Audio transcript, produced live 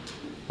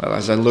Well,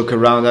 as I look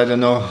around, I don't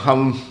know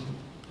how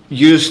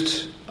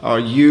used are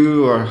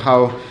you or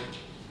how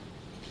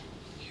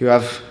you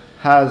have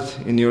had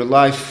in your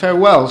life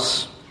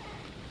farewells.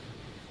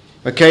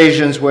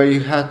 Occasions where you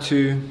had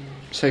to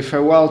say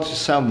farewell to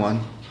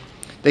someone.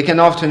 They can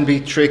often be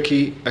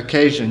tricky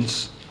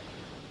occasions.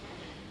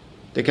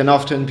 They can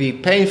often be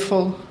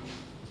painful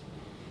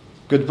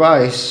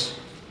goodbyes.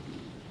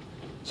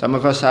 Some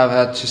of us have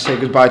had to say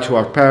goodbye to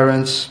our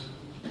parents,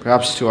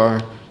 perhaps to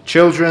our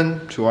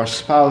children, to our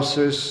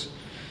spouses,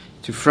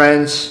 to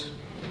friends,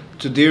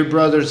 to dear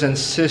brothers and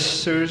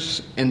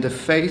sisters in the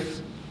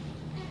faith.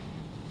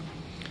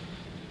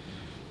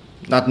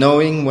 Not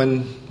knowing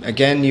when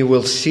again you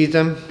will see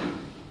them,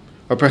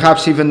 or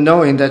perhaps even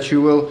knowing that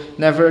you will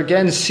never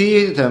again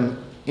see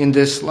them in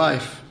this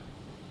life.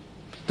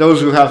 Those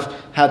who have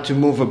had to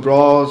move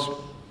abroad,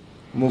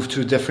 move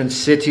to different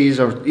cities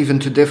or even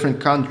to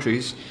different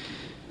countries.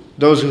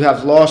 Those who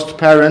have lost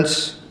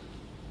parents,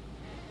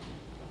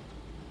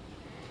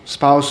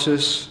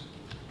 spouses,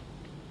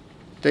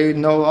 they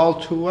know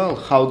all too well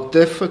how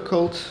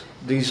difficult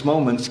these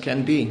moments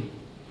can be.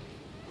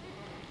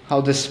 How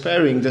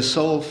despairing the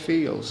soul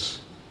feels.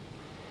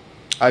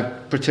 I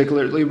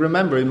particularly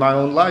remember in my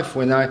own life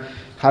when I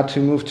had to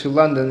move to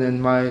London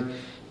and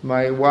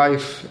my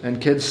wife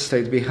and kids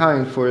stayed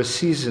behind for a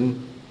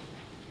season,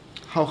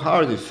 how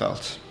hard it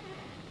felt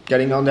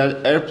getting on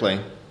that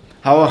airplane.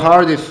 How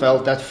hard it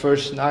felt that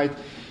first night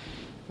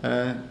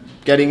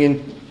getting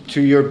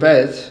into your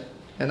bed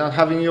and not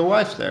having your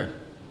wife there.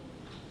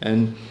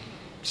 And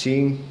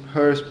seeing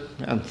her,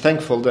 I'm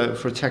thankful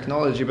for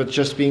technology, but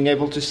just being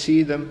able to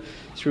see them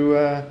through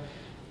a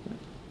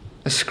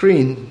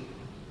screen.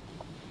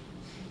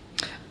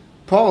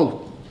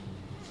 Paul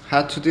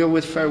had to deal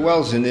with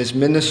farewells in his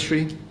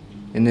ministry,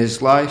 in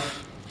his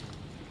life.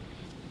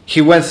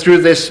 He went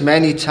through this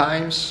many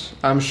times,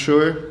 I'm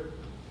sure.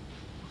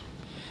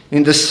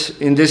 In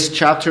this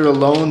chapter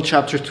alone,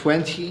 chapter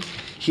 20,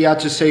 he had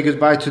to say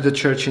goodbye to the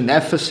church in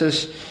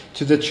Ephesus,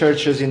 to the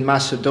churches in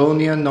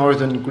Macedonia,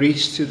 northern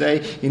Greece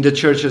today, in the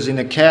churches in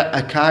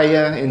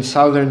Achaia, in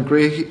southern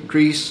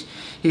Greece.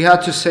 He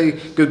had to say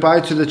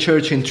goodbye to the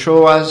church in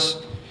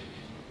Troas.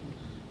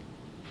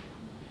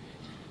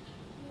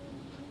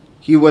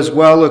 He was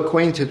well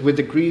acquainted with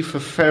the grief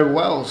of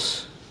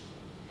farewells.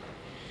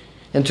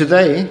 And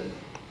today,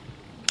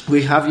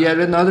 we have yet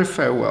another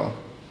farewell.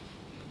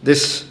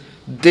 This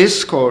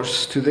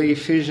discourse to the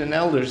Ephesian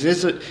elders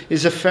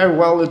is a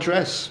farewell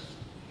address.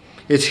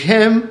 It's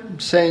him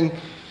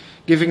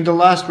giving the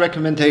last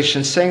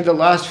recommendation, saying the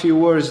last few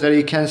words that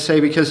he can say,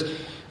 because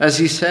as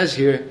he says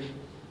here,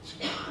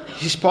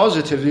 he's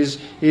positive,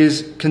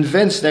 he's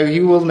convinced that he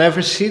will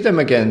never see them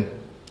again.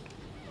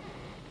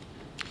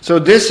 So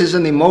this is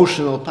an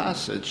emotional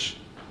passage.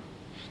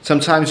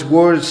 Sometimes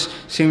words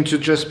seem to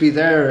just be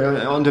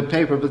there on the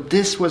paper, but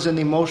this was an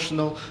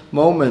emotional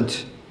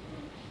moment.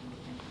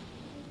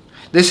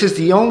 This is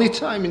the only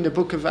time in the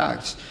book of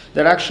Acts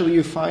that actually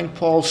you find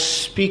Paul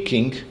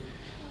speaking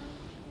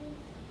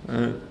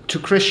to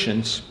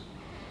Christians.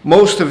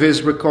 All of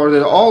his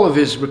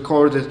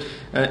recorded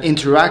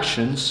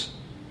interactions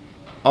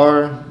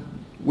are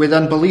with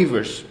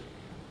unbelievers,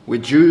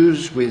 with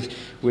Jews, with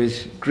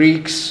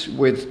Greeks,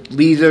 with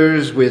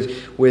leaders,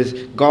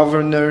 with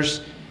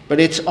governors. But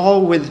it's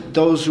all with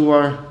those who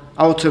are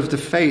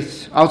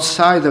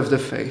outside of the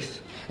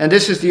faith. And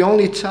this is the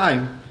only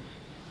time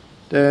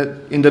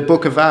that in the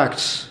book of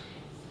Acts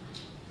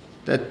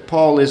that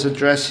Paul is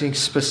addressing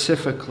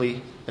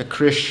specifically a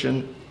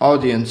Christian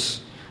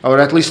audience. Or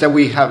at least that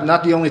we have,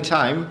 not the only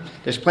time,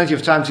 there's plenty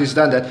of times he's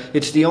done that.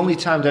 It's the only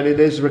time that it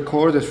is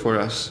recorded for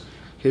us,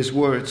 his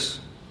words.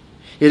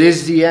 It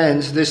is the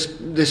end,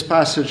 this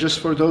passage,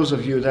 just for those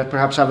of you that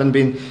perhaps haven't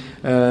been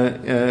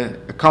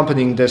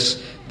accompanying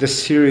this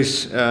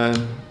series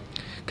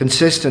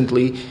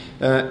consistently.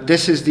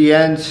 This is the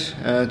end,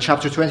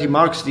 chapter 20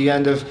 marks the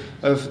end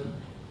of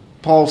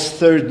Paul's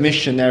third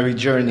missionary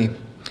journey.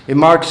 It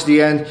marks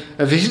the end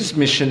of his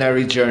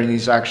missionary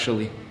journeys,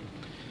 actually.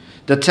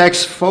 The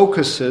text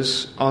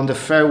focuses on the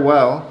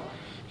farewell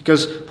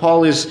because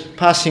Paul is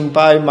passing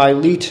by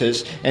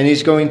Miletus and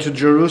he's going to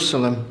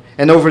Jerusalem.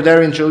 And over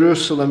there in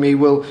Jerusalem, he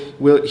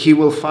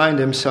will find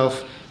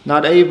himself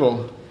not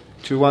able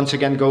to once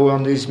again go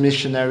on these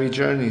missionary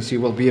journeys. He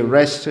will be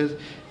arrested,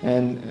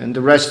 and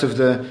the rest of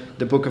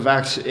the book of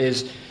Acts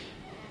is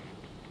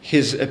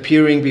his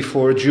appearing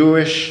before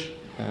Jewish,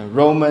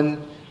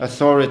 Roman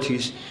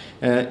authorities.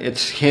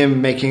 It's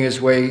him making his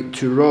way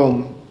to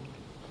Rome.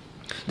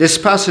 This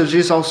passage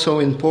is also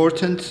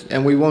important,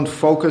 and we won't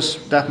focus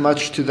that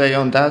much today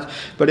on that,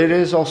 but it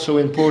is also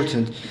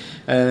important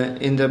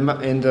in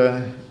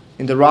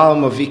the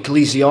realm of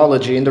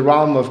ecclesiology, in the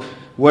realm of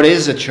what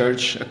is a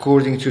church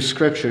according to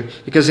Scripture.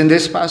 Because in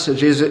this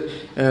passage is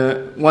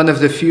one of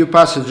the few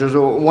passages,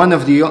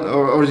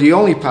 or the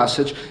only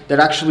passage that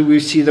actually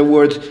we see the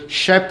word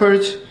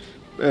shepherd,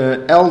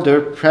 elder,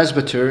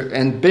 presbyter,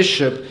 and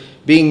bishop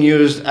being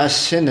used as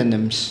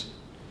synonyms,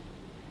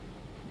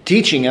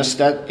 teaching us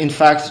that in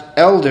fact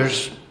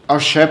elders are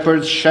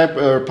shepherds,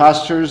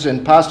 pastors,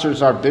 and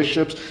pastors are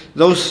bishops.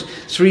 Those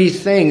three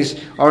things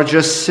are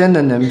just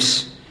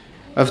synonyms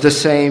of the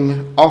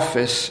same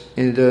office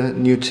in the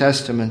New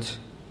Testament.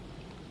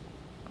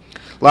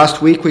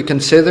 Last week we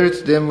considered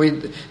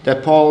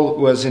that Paul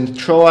was in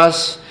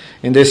Troas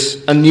in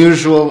this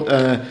unusual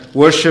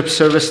worship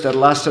service that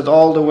lasted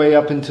all the way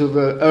up into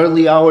the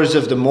early hours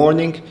of the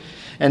morning.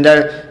 And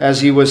that as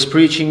he was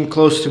preaching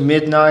close to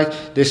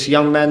midnight, this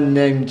young man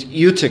named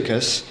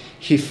Eutychus,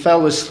 he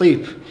fell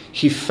asleep.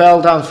 He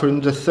fell down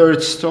from the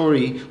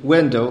third-story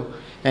window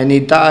and he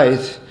died.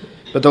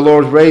 But the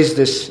Lord raised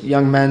this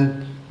young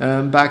man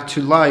back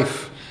to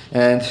life.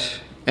 And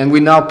we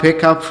now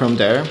pick up from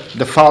there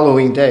the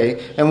following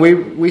day. And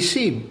we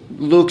see,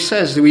 Luke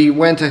says, we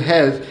went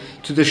ahead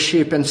to the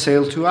ship and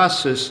sailed to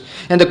Assos.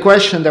 And the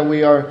question that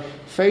we are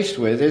faced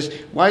with is,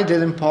 why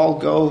didn't Paul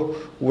go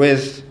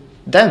with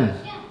them?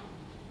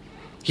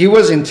 He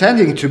was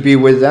intending to be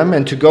with them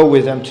and to go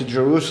with them to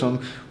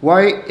Jerusalem.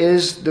 What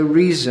is the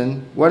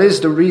reason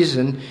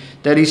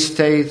that he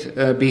stayed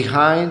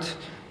behind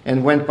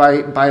and went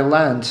by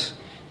land?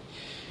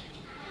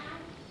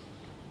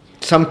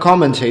 Some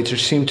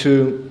commentators seem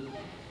to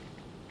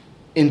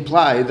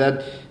imply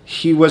that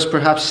he was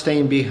perhaps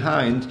staying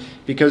behind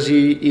because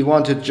he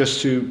wanted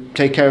just to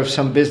take care of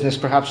some business,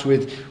 perhaps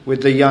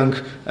with the young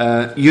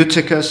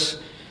Eutychus,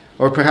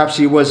 or perhaps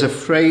he was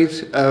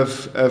afraid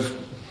of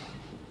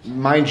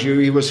mind you,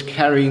 he was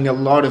carrying a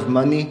lot of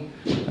money,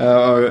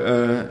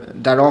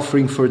 that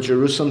offering for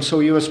Jerusalem, so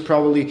he was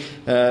probably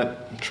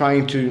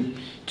trying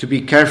to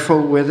be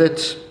careful with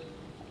it.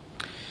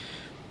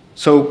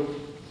 So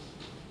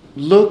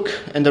Luke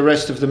and the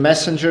rest of the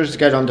messengers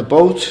get on the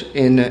boat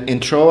in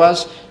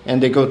Troas,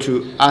 and they go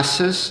to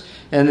Assos,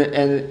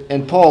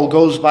 and Paul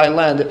goes by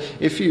land.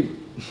 If you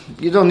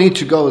don't need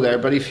to go there,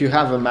 but if you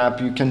have a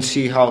map, you can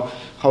see how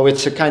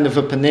it's a kind of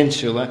a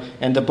peninsula,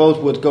 and the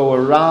boat would go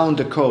around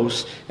the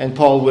coast, and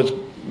Paul would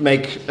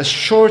make a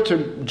shorter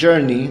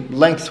journey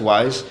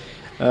lengthwise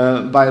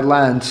by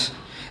land.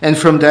 And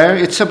from there,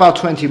 it's about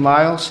 20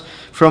 miles.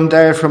 From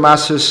there, from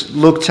Assos,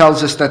 Luke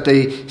tells us that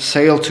they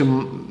sailed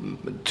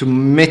to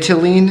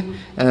Mytilene,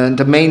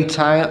 the main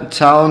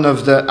town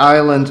of the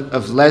island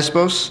of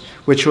Lesbos,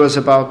 which was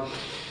about,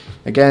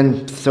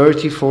 again,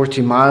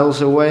 30-40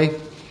 miles away.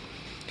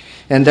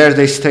 And there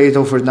they stayed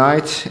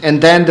overnight.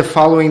 And then the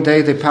following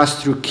day they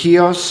passed through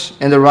Chios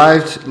and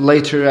arrived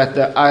later at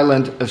the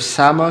island of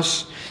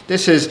Samos.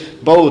 This is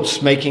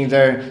boats making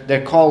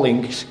their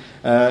callings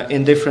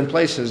in different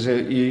places.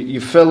 You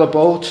fill a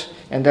boat,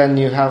 and then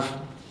you have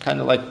kind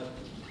of like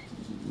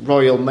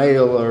Royal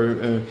Mail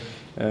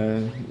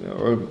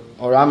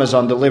or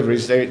Amazon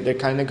deliveries. They're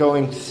kind of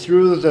going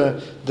through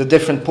the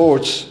different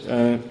ports,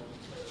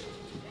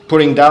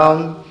 putting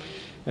down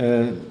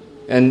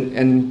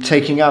and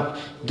taking up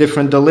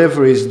different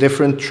deliveries,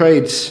 different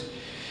trades.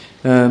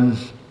 And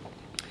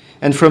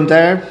from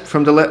there,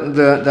 from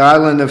the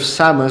island of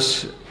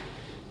Samos,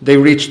 they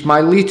reached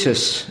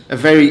Miletus, a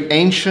very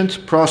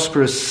ancient,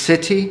 prosperous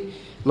city,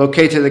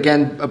 located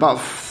again about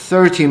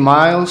 30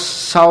 miles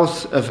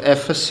south of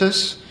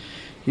Ephesus.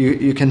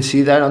 You can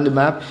see that on the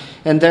map.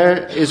 And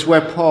there is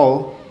where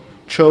Paul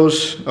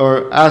chose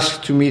or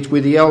asked to meet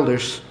with the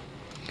elders.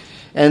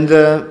 And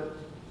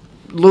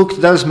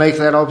Luke does make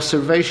that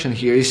observation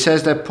here. He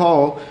says that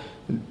Paul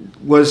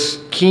was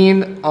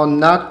keen on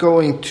not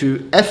going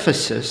to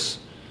Ephesus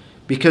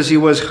because he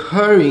was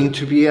hurrying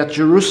to be at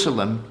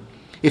Jerusalem,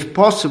 if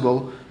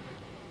possible,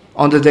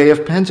 on the day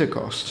of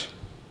Pentecost.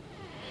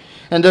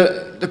 And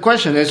the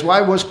question is,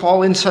 why was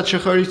Paul in such a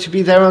hurry to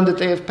be there on the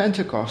day of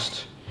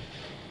Pentecost?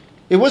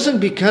 It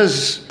wasn't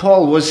because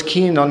Paul was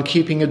keen on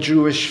keeping a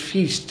Jewish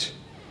feast.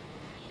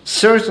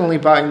 Certainly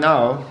by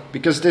now,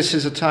 because this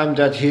is a time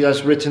that he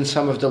has written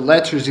some of the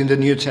letters in the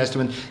New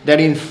Testament that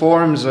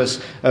informs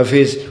us of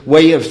his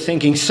way of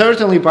thinking.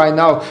 Certainly by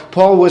now,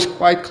 Paul was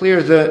quite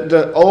clear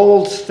the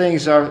old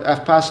things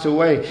have passed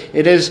away.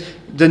 It is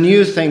the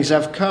new things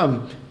have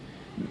come.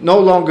 No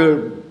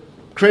longer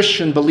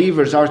Christian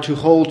believers are to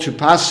hold to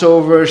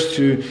Passovers,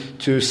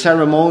 to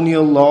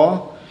ceremonial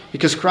law,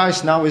 because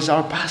Christ now is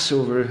our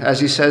Passover, as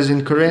he says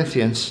in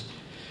Corinthians.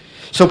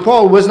 So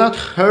Paul was not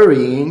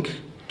hurrying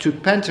to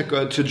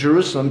Pentecost, to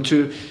Jerusalem,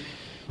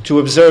 to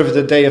observe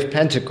the day of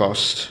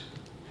Pentecost.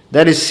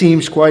 That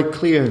seems quite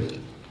clear.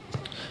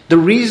 The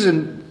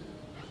reason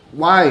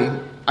why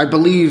I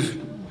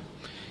believe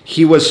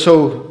he was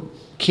so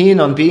keen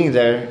on being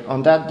there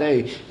on that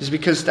day is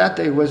because that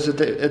day was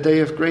a day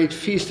of great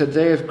feast, a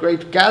day of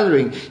great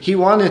gathering. He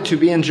wanted to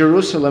be in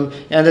Jerusalem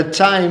at a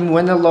time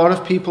when a lot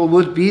of people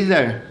would be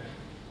there.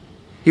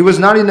 He was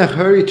not in a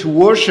hurry to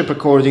worship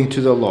according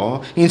to the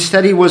law.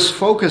 Instead, he was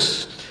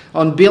focused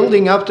on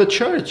building up the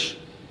church.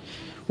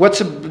 What's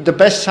the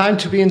best time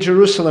to be in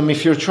Jerusalem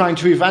if you're trying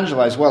to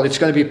evangelize? Well, it's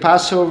going to be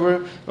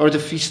Passover or the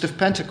Feast of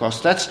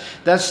Pentecost.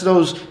 That's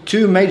those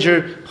two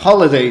major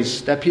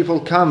holidays that people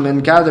come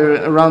and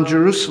gather around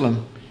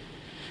Jerusalem.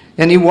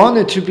 And he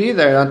wanted to be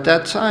there at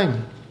that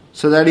time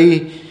so that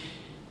he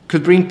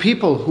could bring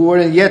people who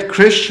weren't yet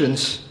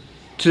Christians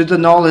to the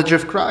knowledge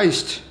of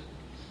Christ.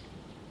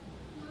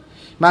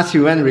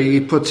 Matthew Henry, he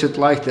puts it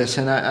like this,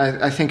 and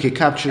I think he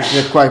captures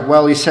it quite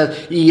well. He said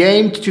he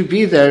aimed to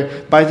be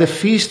there by the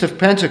Feast of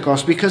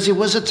Pentecost because it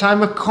was a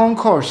time of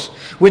concourse,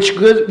 which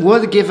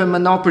would give him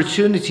an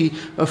opportunity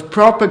of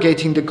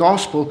propagating the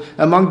gospel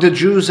among the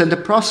Jews and the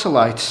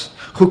proselytes,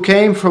 who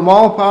came from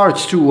all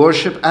parts to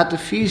worship at the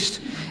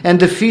feast. And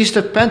the Feast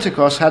of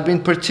Pentecost had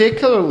been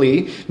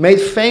particularly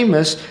made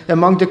famous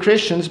among the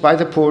Christians by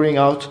the pouring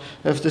out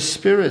of the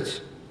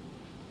Spirit.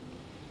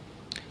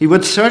 It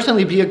would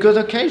certainly be a good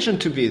occasion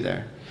to be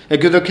there, a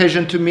good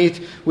occasion to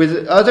meet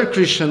with other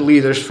Christian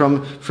leaders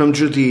from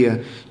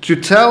Judea, to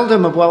tell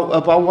them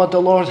about what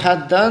the Lord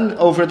had done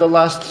over the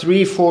last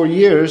 3-4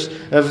 years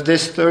of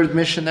this third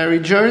missionary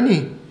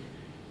journey.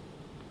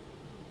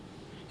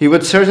 It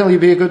would certainly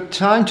be a good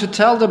time to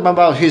tell them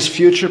about his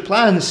future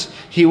plans.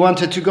 He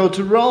wanted to go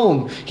to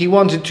Rome. He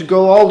wanted to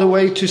go all the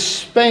way to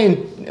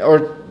Spain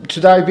or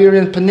to the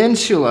Iberian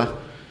Peninsula.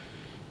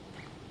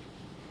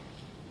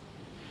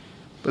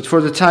 But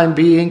for the time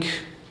being,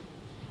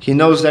 he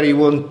knows that he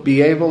won't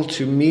be able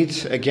to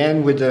meet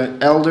again with the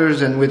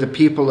elders and with the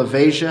people of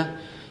Asia.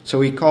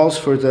 So he calls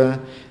for the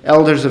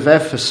elders of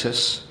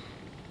Ephesus,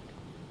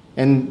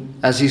 and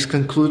as he's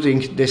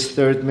concluding this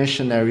third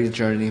missionary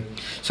journey.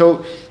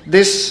 So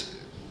this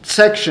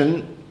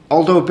section,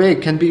 although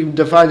big, can be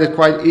divided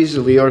quite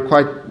easily or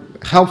quite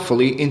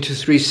helpfully into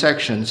 3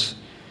 sections.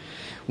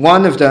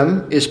 One of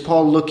them is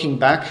Paul looking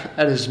back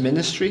at his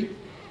ministry.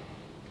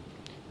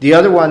 The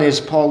other one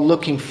is Paul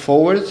looking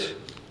forward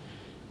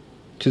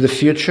to the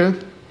future.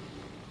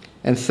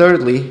 And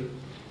thirdly,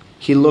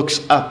 he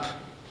looks up,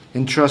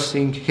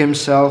 entrusting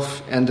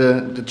himself and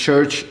the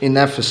church in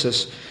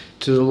Ephesus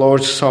to the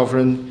Lord's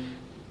sovereign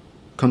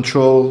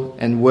control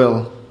and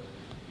will.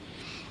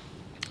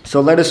 So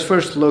let us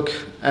first look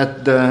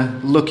at the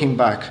looking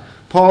back.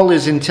 Paul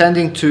is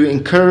intending to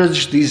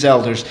encourage these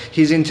elders.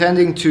 He's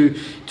intending to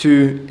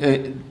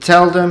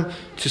tell them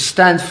to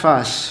stand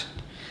fast.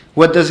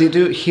 What does he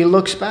do? He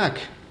looks back.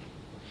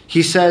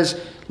 He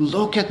says,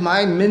 look at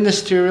my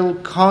ministerial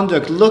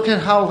conduct. Look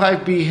at how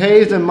I've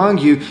behaved among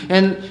you.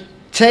 And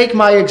take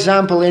my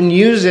example and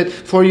use it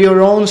for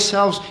your own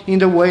selves in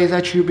the way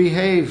that you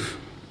behave.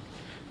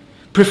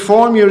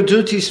 Perform your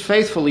duties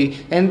faithfully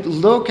and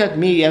look at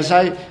me as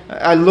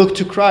I look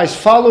to Christ.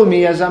 Follow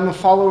me as I'm a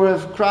follower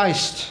of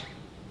Christ.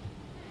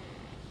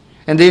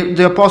 And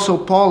the Apostle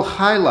Paul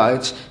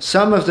highlights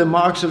some of the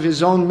marks of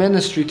his own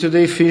ministry to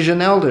the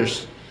Ephesian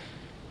elders.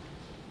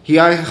 He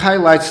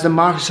highlights the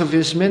marks of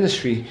his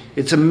ministry.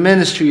 It's a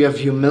ministry of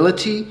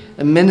humility,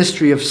 a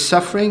ministry of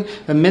suffering,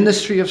 a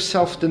ministry of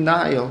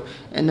self-denial,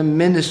 and a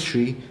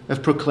ministry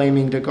of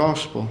proclaiming the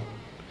gospel.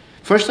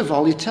 First of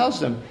all, he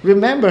tells them,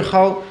 remember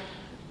how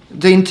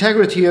the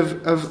integrity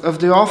of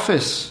the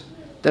office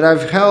that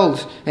I've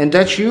held and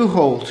that you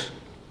hold.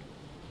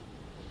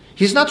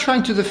 He's not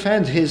trying to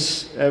defend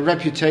his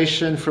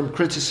reputation from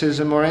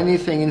criticism or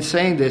anything in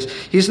saying this.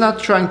 He's not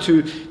trying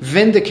to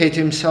vindicate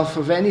himself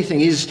of anything.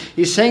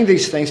 He's saying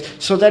these things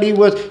so that he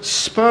would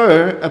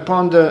spur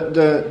upon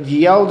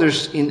the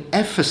elders in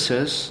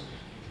Ephesus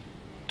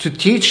to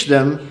teach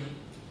them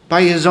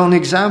by his own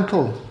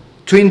example,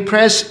 to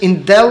impress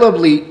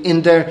indelibly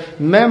in their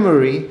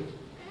memory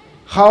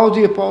how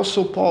the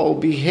Apostle Paul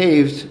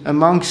behaved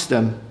amongst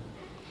them.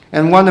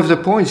 And one of the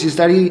points is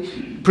that he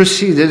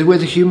proceeded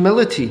with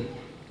humility.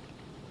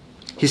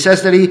 He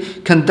says that he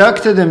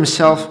conducted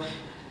himself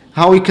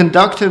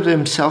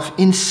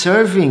in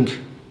serving.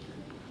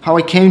 How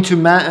he came to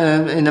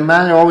in a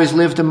manner always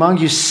lived among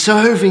you,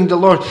 serving the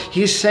Lord.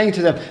 He's saying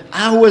to them,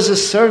 I was a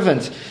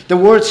servant. The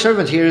word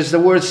servant here is the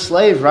word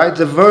slave, right?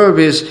 The verb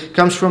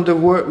comes from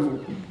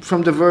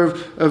the verb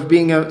of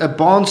being a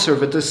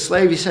bondservant, a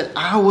slave. He said,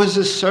 I was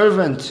a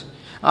servant.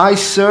 I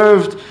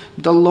served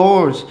the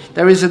Lord.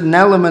 There is an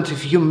element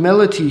of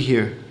humility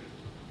here.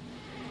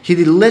 He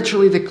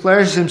literally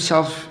declares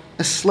himself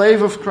a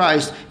slave of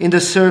Christ in the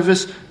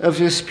service of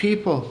his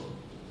people.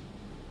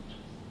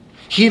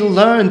 He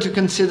learned to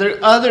consider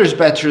others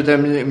better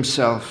than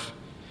himself.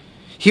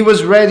 He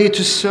was ready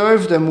to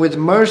serve them with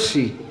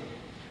mercy,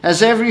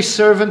 as every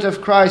servant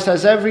of Christ,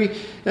 as every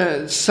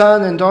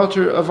son and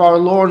daughter of our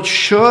Lord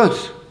should.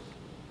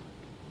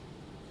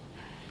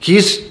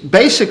 He's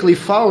basically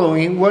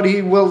following what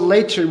he will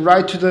later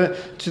write to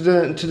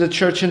the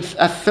church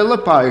at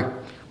Philippi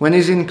when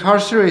he's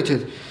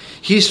incarcerated.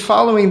 He's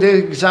following the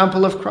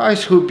example of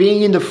Christ, who,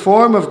 being in the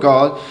form of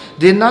God,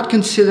 did not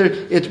consider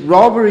it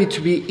robbery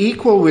to be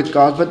equal with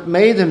God, but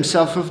made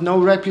himself of no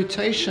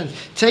reputation,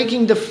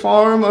 taking the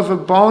form of a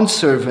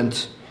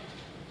bondservant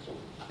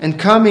and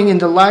coming in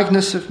the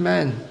likeness of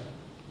men.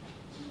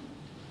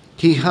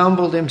 He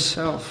humbled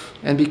himself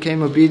and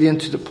became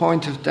obedient to the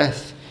point of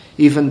death,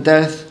 even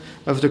death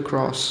of the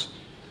cross.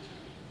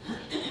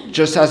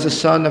 Just as the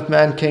Son of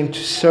Man came to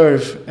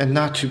serve and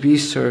not to be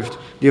served,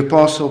 the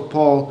Apostle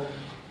Paul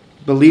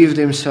believed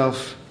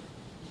himself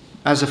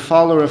as a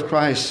follower of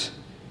Christ,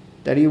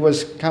 that he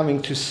was coming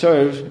to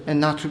serve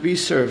and not to be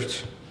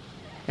served.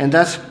 And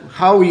that's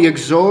how he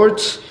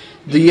exhorts,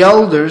 the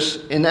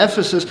elders in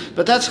Ephesus.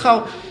 But that's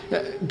how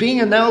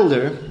being an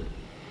elder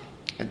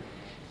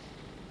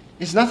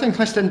is nothing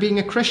less than being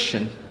a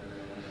Christian.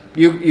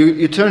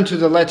 You turn to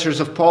the letters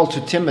of Paul to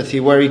Timothy,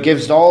 where he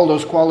gives all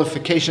those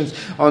qualifications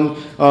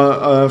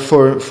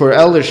for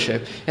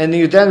eldership, and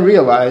you then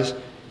realize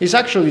he's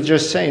actually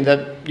just saying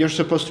that you're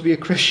supposed to be a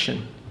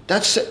Christian.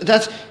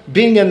 That's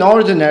being an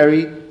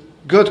ordinary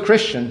good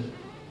Christian.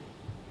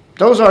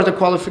 Those are the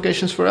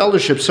qualifications for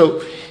eldership.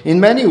 So,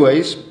 in many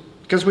ways,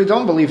 because we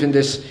don't believe in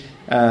this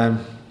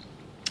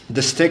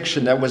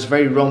distinction that was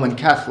very Roman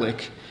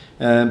Catholic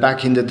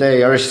back in the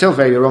day, or is still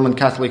very Roman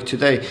Catholic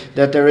today,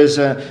 that there is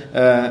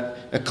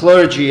a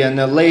clergy and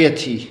a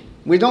laity.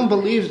 We don't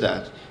believe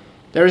that.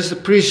 There is the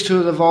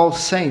priesthood of all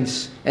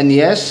saints. And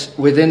yes,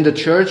 within the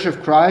Church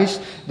of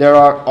Christ, there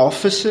are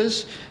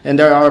offices and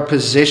there are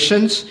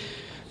positions,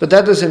 but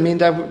that doesn't mean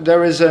that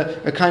there is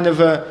a kind of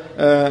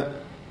a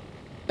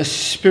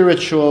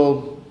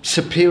spiritual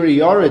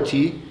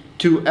superiority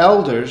to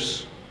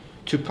elders,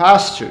 to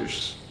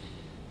pastors.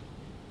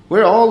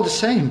 We're all the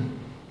same.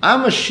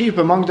 I'm a sheep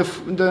among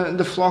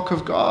the flock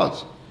of God.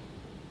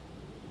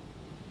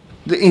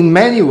 In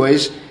many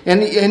ways,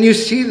 and you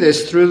see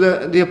this through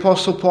the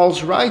Apostle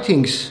Paul's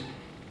writings.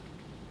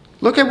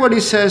 Look at what he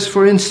says,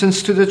 for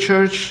instance, to the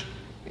church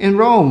in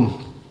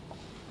Rome.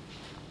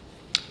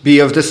 Be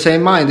of the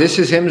same mind. This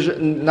is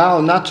him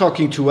now not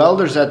talking to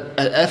elders at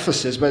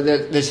Ephesus, but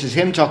this is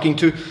him talking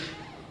to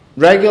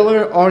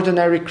regular,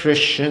 ordinary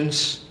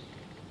Christians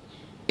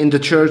in the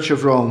church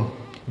of Rome.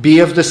 Be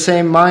of the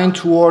same mind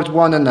toward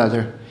one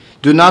another.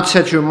 Do not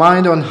set your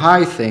mind on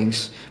high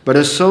things, but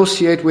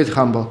associate with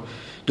humble.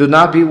 Do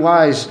not be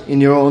wise in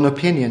your own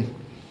opinion.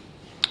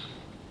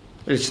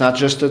 It's not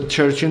just the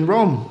church in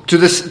Rome. To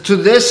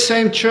this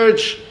same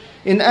church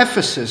in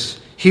Ephesus,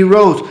 he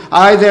wrote,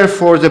 I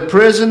therefore, the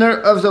prisoner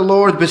of the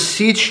Lord,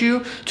 beseech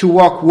you to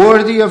walk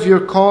worthy of your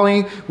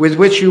calling with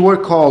which you were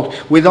called,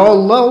 with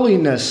all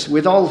lowliness,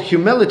 with all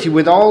humility,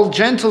 with all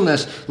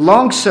gentleness,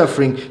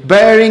 long-suffering,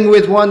 bearing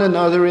with one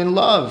another in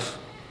love.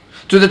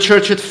 To the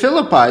church at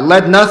Philippi,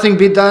 let nothing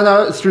be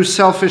done through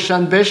selfish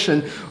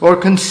ambition or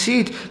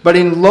conceit, but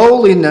in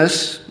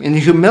lowliness, in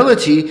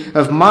humility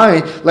of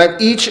mind, let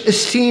each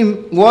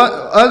esteem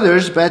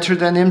others better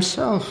than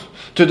himself.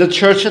 To the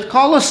church at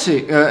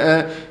Colossae,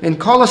 the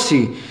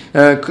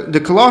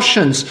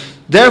Colossians,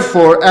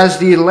 therefore, as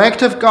the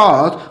elect of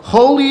God,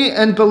 holy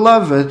and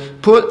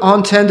beloved, put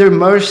on tender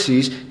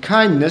mercies,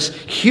 kindness,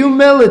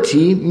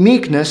 humility,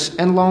 meekness,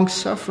 and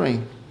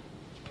long-suffering.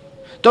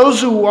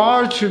 Those who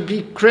are to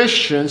be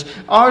Christians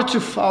are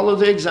to follow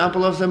the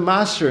example of the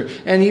Master.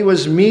 And he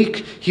was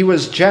meek, he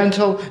was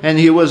gentle, and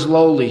he was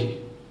lowly.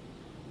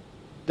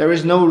 There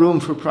is no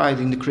room for pride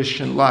in the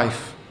Christian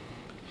life.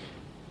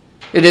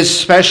 It is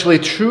especially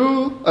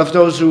true of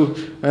those who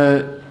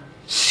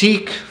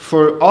seek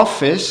for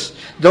office,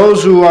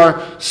 those who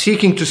are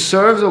seeking to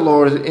serve the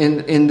Lord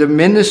in the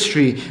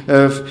ministry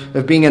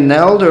of being an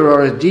elder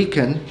or a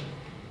deacon.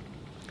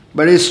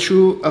 But it is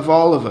true of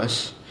all of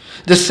us.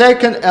 The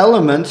second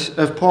element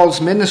of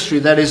Paul's ministry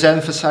that is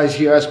emphasized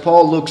here as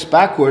Paul looks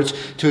backwards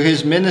to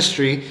his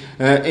ministry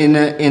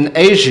in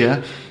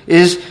Asia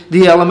is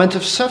the element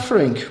of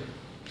suffering.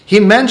 He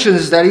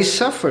mentions that he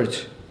suffered.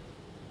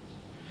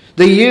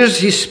 The years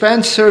he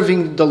spent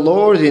serving the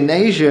Lord in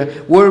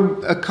Asia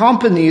were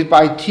accompanied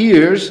by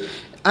tears,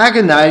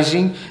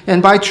 agonizing,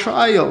 and by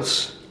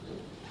trials.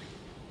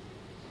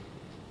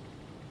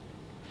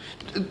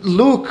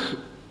 Luke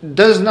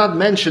does not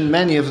mention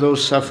many of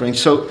those sufferings.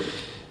 So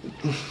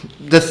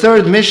the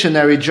third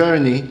missionary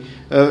journey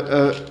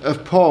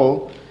of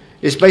Paul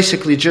is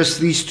basically just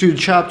these two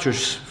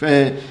chapters,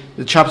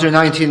 chapter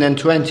 19 and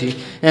 20.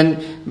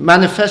 And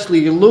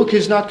manifestly, Luke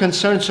is not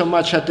concerned so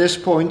much at this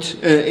point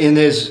in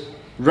his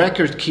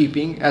record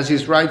keeping, as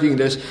he's writing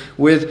this,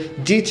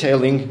 with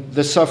detailing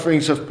the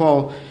sufferings of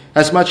Paul,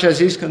 as much as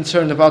he's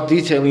concerned about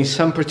detailing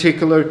some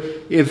particular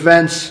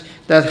events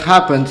that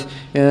happened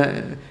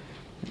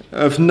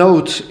of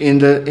note in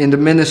the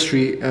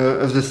ministry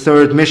of the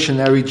third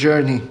missionary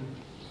journey.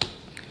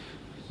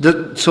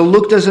 So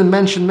Luke doesn't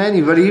mention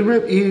many, but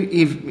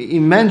he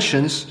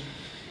mentions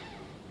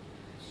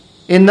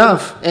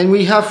enough. And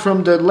we have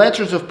from the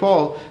letters of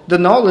Paul the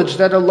knowledge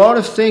that a lot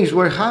of things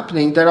were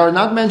happening that are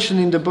not mentioned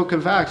in the book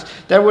of Acts.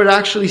 There were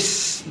actually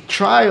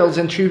trials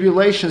and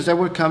tribulations that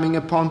were coming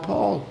upon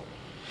Paul.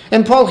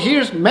 And Paul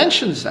here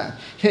mentions that.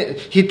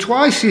 He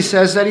twice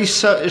says that he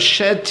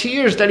shed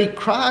tears, that he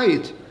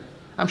cried.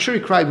 I'm sure he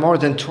cried more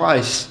than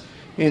twice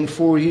in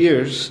 4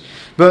 years.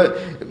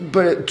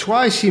 But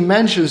twice he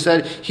mentions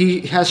that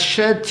he has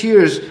shed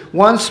tears.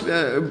 Once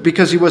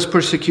because he was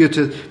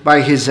persecuted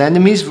by his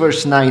enemies,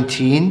 verse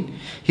 19.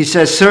 He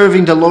says,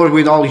 serving the Lord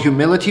with all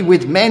humility,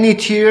 with many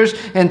tears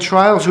and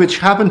trials which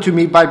happened to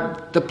me by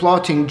the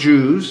plotting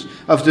Jews.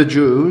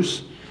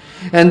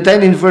 And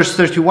then in verse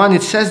 31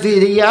 it says that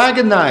he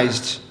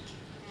agonized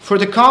for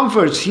the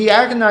converts. He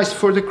agonized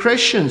for the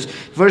Christians.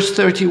 Verse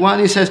 31,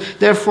 he says,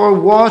 "Therefore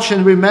watch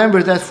and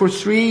remember that for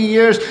 3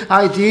 years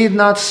I did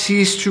not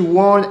cease to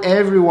warn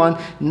everyone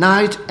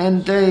night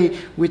and day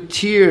with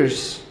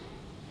tears."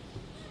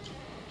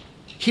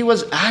 He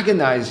was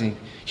agonizing.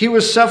 He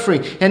was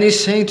suffering. And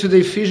he's saying to the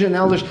Ephesian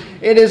elders,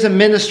 it is a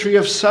ministry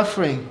of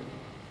suffering.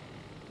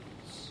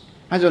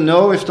 I don't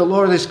know if the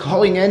Lord is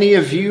calling any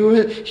of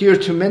you here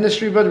to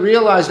ministry, but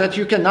realize that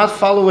you cannot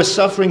follow a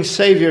suffering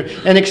Savior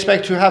and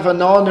expect to have an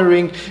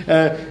honoring,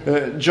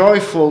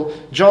 joyful,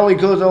 jolly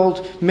good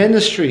old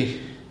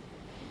ministry.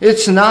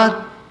 It's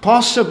not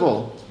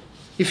possible.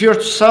 If you're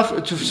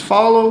to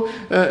follow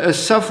a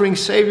suffering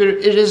Savior,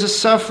 it is a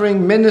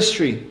suffering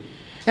ministry.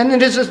 And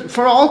it is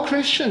for all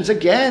Christians,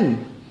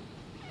 again.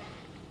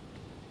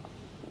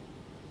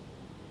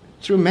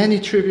 Through many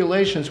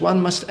tribulations,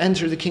 one must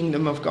enter the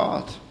kingdom of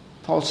God.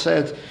 Paul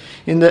said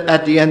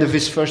at the end of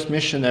his first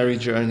missionary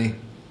journey.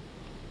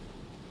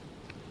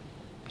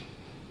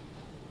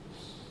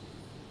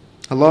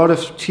 A lot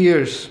of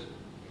tears.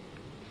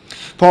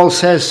 Paul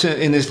says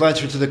in his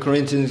letter to the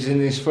Corinthians, in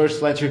his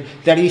first letter,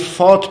 that he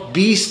fought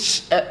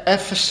beasts at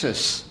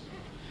Ephesus.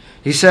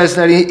 He says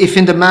that if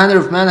in the manner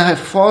of man I have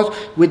fought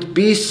with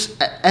beasts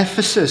at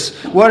Ephesus,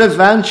 what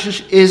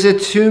advantage is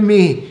it to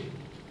me?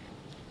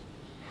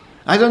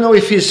 I don't know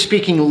if he's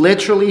speaking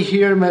literally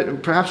here.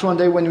 Perhaps one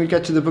day when we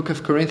get to the book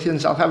of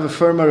Corinthians, I'll have a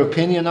firmer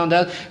opinion on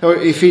that. Or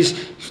if he's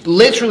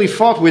literally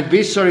fought with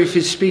beasts, or if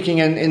he's speaking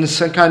in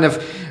some kind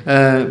of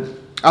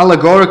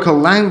allegorical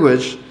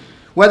language.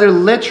 Whether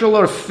literal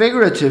or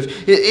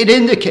figurative, it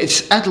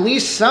indicates at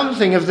least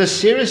something of the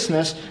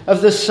seriousness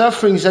of the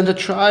sufferings and the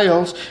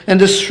trials and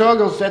the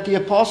struggles that the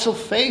apostle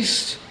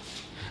faced.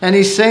 And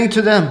he's saying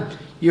to them,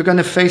 you're going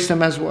to face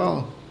them as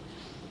well.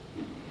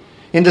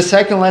 In the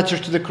second letter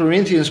to the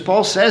Corinthians,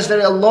 Paul says that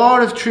a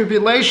lot of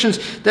tribulations,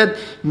 that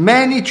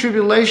many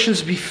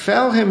tribulations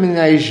befell him in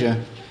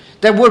Asia,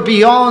 that were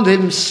beyond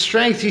his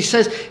strength. He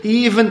says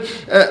he even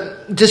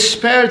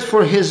despaired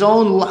for his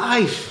own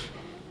life.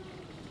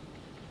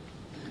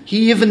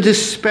 He even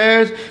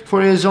despaired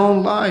for his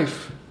own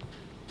life.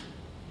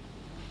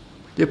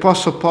 The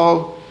Apostle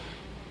Paul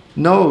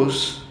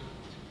knows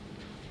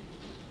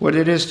what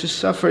it is to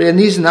suffer. And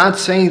he's not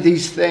saying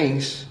these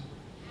things.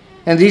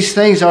 And these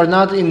things are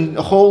not in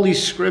Holy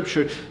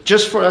Scripture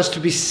just for us to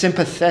be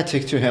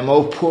sympathetic to him.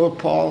 Oh, poor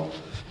Paul.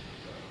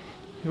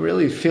 You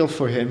really feel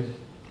for him.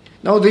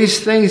 No,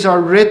 these things are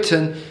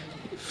written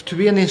to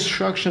be an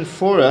instruction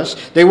for us.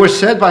 They were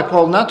said by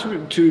Paul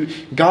not to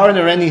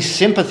garner any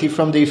sympathy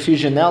from the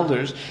Ephesian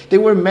elders. They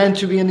were meant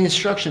to be an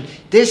instruction.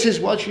 This is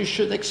what you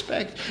should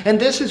expect. And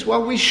this is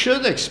what we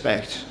should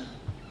expect.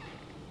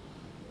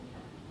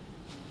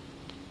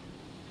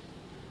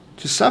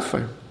 To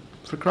suffer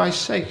for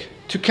Christ's sake.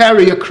 To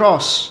carry a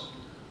cross.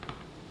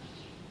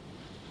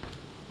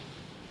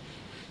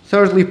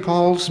 Thirdly,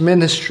 Paul's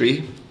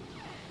ministry,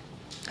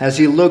 as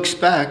he looks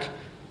back,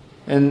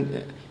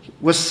 and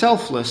was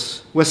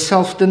selfless, was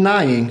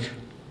self-denying.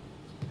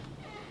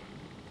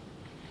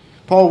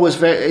 Paul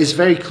is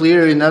very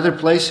clear in other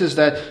places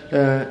that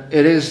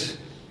it is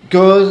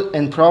good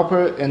and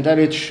proper and that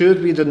it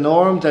should be the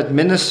norm that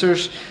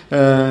ministers,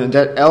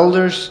 that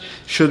elders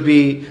should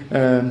be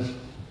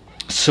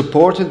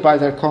supported by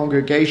their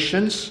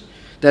congregations,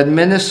 that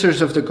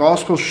ministers of the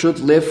gospel should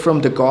live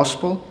from the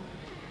gospel.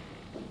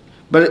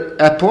 But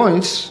at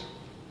points,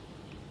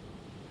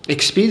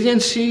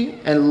 expediency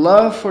and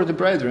love for the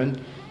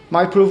brethren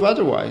might prove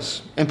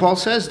otherwise. And Paul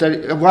says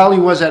that while he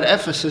was at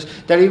Ephesus,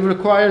 that he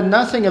required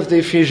nothing of the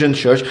Ephesian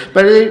church,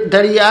 but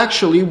that he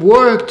actually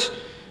worked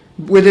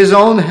with his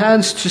own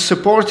hands to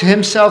support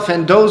himself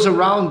and those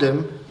around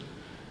him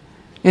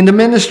in the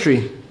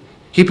ministry.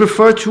 He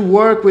preferred to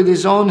work with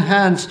his own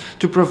hands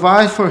to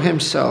provide for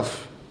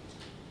himself.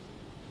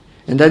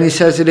 And then he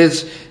says it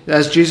is,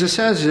 as Jesus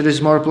says, it is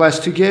more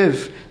blessed to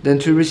give than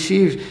to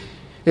receive.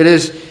 It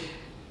is.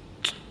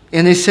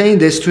 And he's saying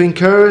this to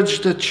encourage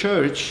the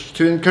church,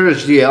 to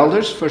encourage the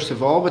elders, first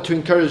of all, but to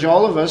encourage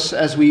all of us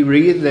as we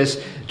read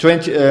this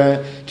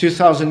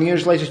 2,000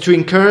 years later, to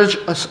encourage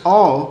us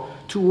all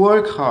to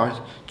work hard,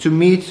 to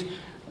meet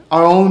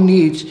our own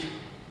needs,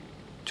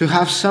 to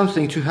have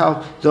something to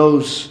help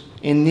those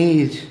in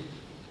need.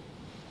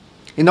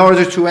 In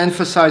order to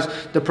emphasize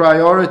the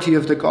priority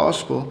of the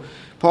gospel,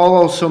 Paul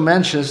also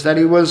mentions that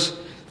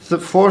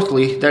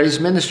fourthly, that his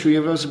ministry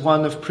was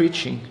one of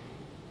preaching.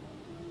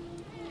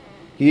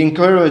 He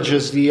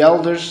encourages the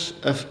elders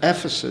of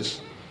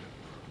Ephesus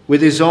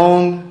with his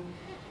own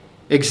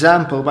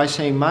example by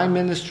saying, my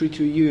ministry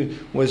to you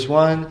was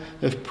one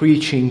of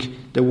preaching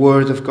the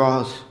word of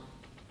God.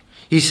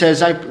 He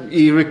says,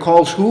 he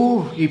recalls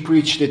who he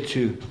preached it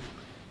to,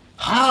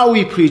 how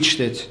he preached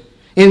it,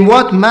 in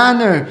what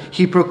manner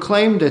he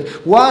proclaimed it,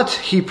 what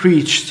he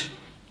preached.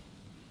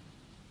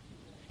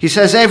 He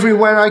says,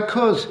 everywhere I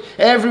could,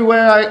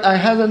 everywhere I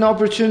had an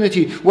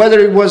opportunity, whether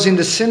it was in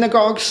the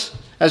synagogues,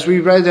 as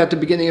we read at the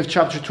beginning of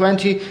chapter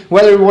 20,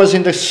 whether it was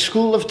in the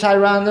school of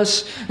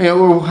Tyrannus,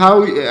 or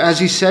how, as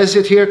he says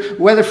it here,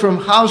 whether from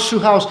house to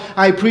house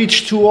I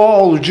preach to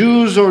all,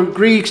 Jews or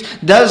Greeks,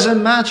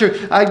 doesn't matter.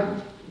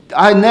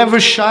 I never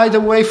shied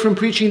away from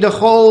preaching the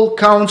whole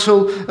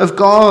counsel of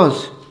God.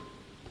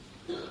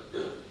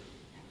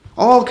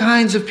 All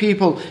kinds of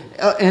people,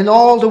 and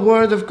all the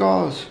Word of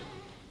God.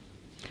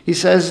 He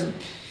says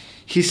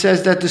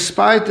that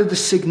despite the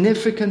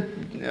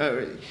significant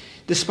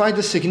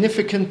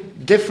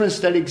difference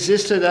that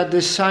existed at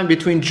this time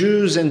between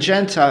Jews and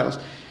Gentiles,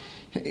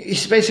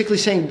 he's basically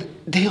saying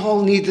they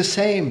all need the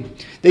same.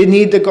 They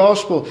need the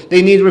gospel.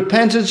 They need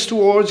repentance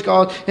towards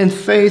God and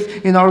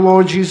faith in our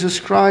Lord Jesus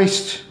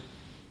Christ.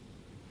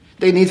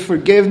 They need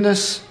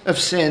forgiveness of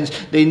sins.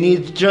 They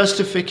need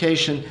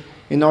justification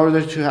in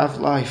order to have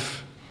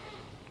life.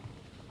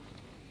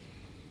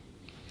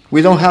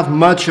 We don't have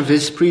much of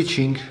his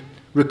preaching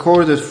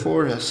recorded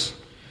for us,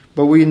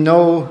 but we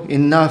know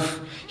enough.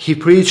 He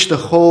preached the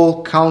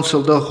whole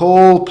counsel, the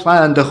whole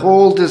plan, the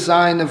whole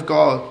design of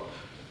God.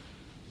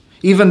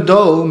 Even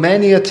though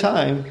many a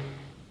time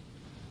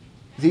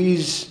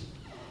these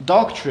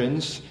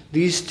doctrines,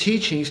 these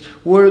teachings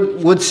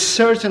would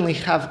certainly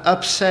have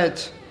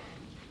upset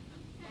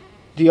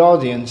the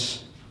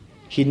audience,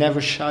 he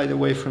never shied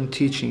away from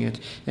teaching it.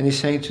 And he's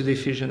saying to the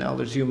Ephesian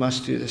elders, you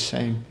must do the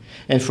same.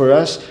 And for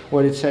us,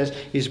 what it says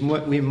is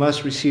we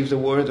must receive the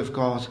Word of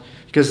God,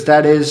 because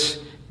that is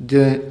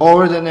the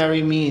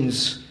ordinary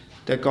means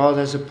that God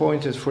has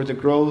appointed for the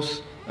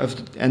growth of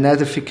and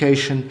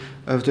edification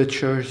of the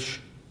church.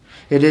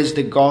 It is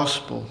the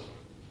gospel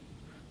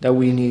that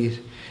we need.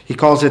 He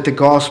calls it the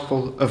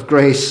gospel of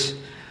grace.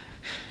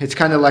 It's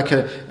kind of like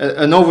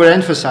an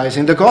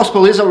overemphasizing. The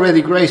gospel is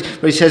already grace,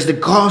 but he says the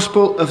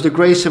gospel of the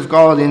grace of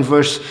God in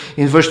verse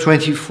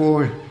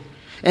 24.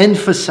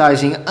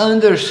 Emphasizing,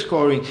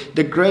 underscoring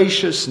the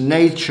gracious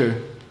nature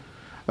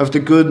of the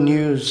good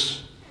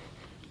news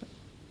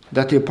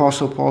that the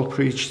Apostle Paul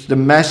preached. The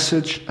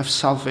message of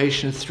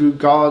salvation through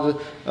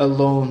God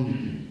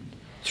alone.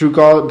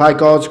 By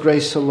God's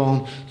grace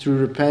alone. Through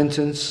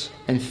repentance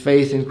and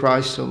faith in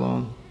Christ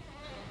alone.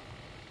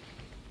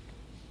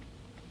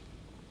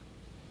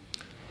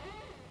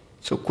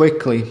 So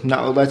quickly,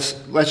 now let's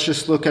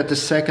just look at the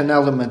second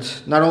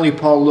element. Not only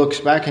Paul looks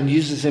back and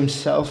uses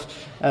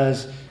himself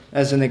as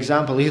an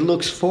example, he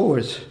looks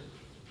forward.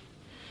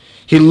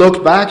 He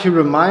looked back, he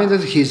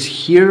reminded his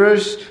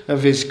hearers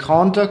of his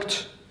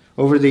conduct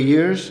over the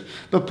years.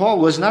 But Paul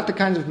was not the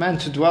kind of man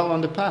to dwell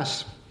on the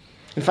past.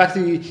 In fact,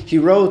 he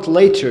wrote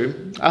later,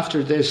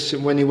 after this,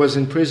 when he was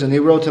in prison, he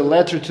wrote a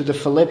letter to the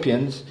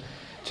Philippians,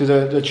 to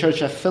the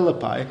church at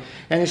Philippi,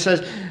 and he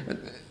says,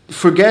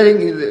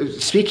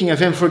 speaking of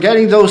him,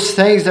 forgetting those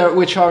things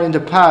which are in the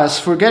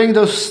past, forgetting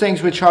those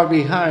things which are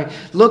behind,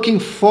 looking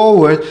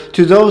forward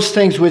to those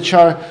things which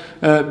are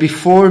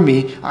before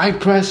me, I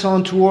press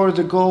on toward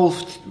the goal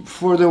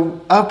toward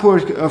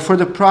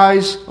the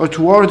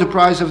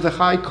prize of the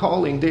high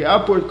calling, the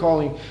upward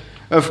calling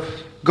of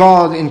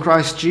God in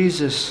Christ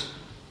Jesus.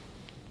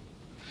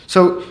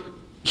 So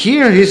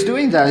here he's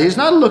doing that. He's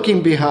not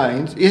looking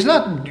behind. He's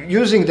not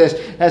using this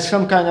as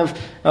some kind of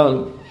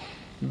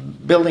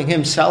building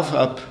himself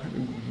up,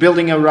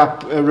 building a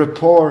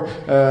rapport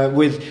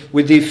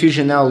with the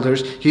Ephesian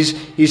elders.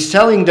 He's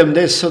telling them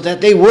this so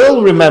that they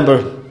will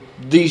remember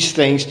these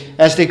things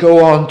as they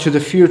go on to the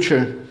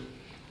future.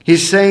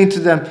 He's saying to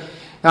them,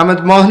 I'm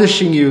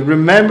admonishing you,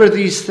 remember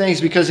these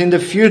things, because in the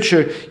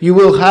future you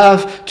will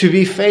have to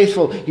be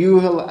faithful. You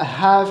will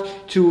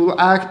have to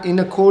act in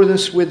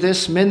accordance with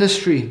this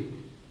ministry.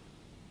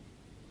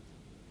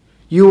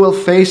 You will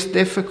face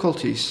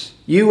difficulties.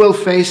 You will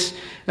face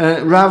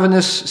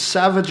ravenous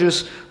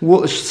savage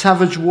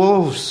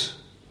wolves.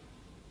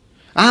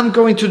 I'm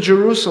going to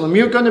Jerusalem.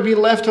 You're going to be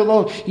left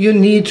alone. You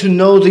need to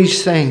know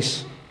these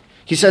things.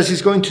 He says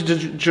he's going to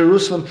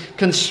Jerusalem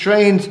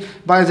constrained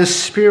by the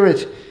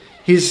Spirit.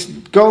 He's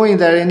going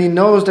there and he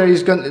knows that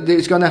he's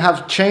going to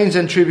have chains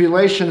and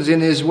tribulations in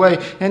his way.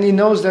 And he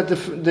knows that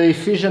the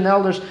Ephesian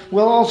elders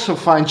will also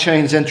find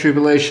chains and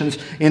tribulations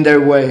in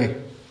their way.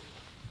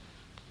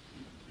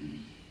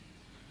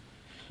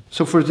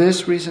 So for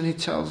this reason he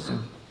tells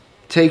them,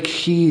 take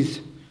heed,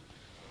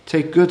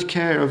 take good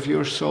care of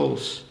your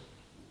souls.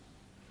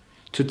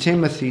 To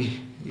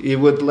Timothy, he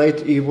will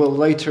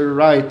later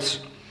write,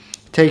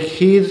 take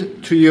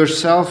heed to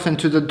yourself and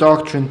to the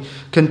doctrine,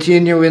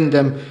 continue in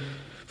them,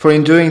 for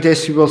in doing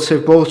this you will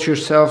save both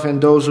yourself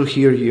and those who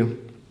hear you.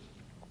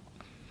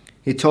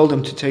 He told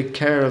them to take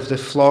care of the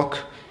flock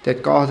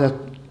that God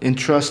had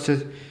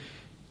entrusted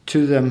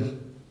to them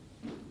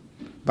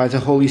by the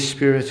Holy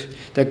Spirit,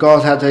 that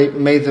God had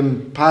made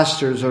them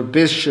pastors or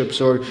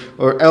bishops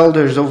or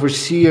elders,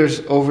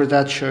 overseers over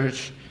that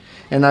church.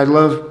 And I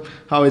love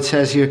how it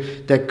says here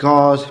that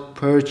God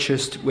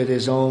purchased with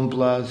his own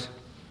blood.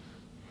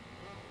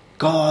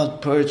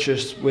 God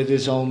purchased with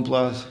his own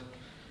blood.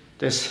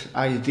 This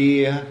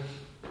idea,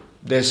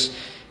 this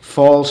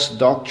false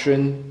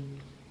doctrine,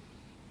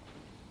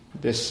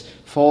 this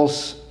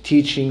false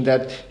teaching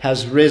that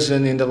has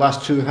risen in the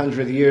last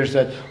 200 years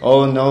that,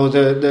 oh no,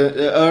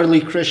 the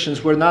early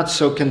Christians were not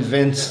so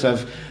convinced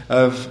of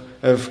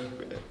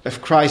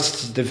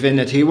Christ's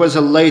divinity. It was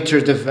a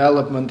later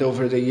development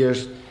over the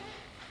years.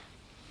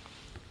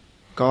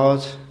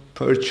 God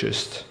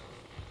purchased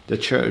the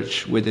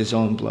church with his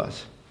own blood.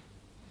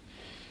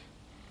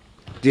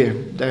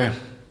 There,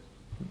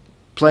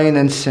 plain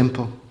and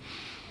simple.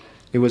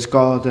 It was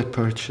God that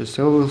purchased.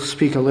 So we'll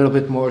speak a little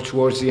bit more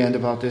towards the end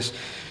about this.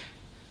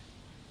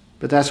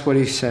 But that's what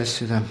he says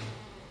to them.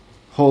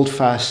 Hold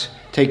fast.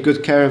 Take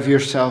good care of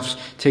yourselves.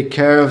 Take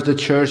care of the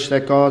church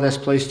that God has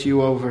placed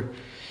you over.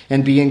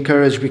 And be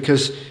encouraged,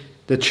 because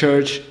the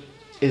church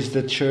is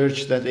the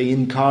church that the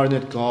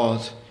incarnate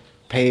God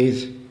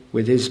paid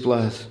with his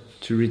blood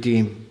to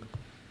redeem.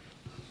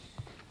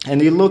 And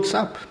he looks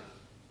up.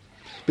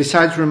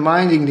 Besides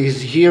reminding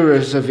these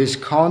hearers of his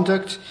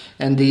conduct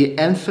and the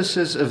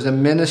emphasis of the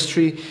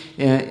ministry,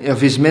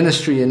 of his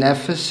ministry in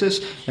Ephesus,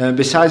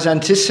 besides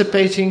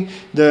anticipating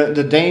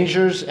the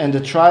dangers and the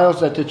trials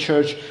that the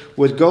church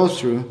would go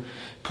through,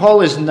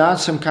 Paul is not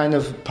some kind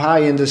of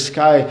pie in the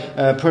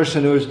sky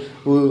person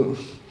who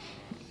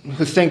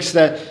thinks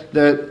that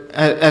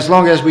as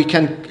long as we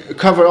can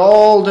cover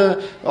all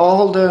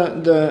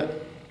the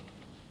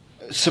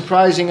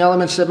surprising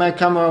elements that might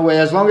come our way,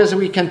 as long as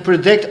we can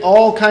predict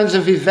all kinds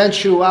of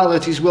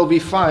eventualities, we'll be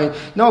fine.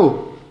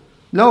 No,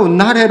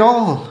 not at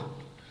all.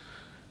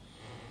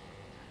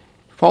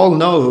 Paul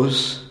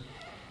knows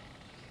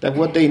that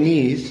what they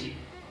need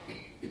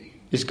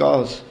is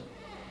God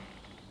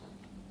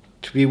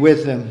to be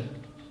with them.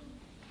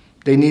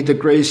 They need the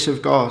grace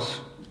of God.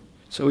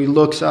 So he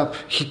looks up.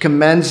 He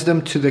commends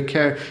them to the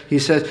care. He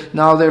says,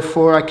 now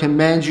therefore I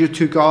commend you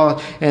to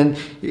God and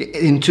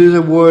into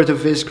the word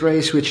of his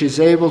grace, which is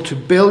able to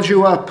build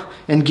you up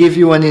and give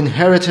you an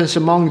inheritance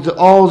among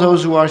all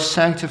those who are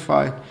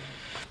sanctified.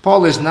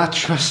 Paul is not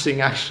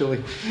trusting,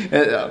 actually.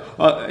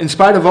 In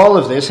spite of all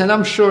of this, and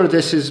I'm sure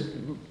this is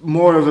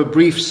more of a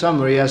brief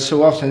summary, as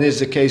so often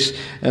is the case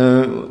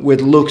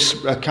with Luke's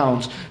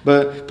accounts.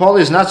 But Paul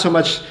is not so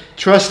much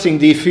trusting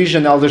the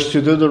Ephesian elders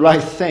to do the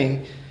right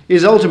thing.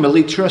 He's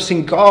ultimately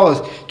trusting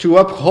God to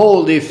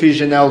uphold the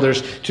Ephesian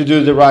elders to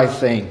do the right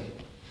thing.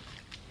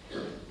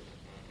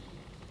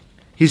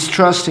 He's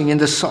trusting in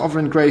the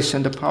sovereign grace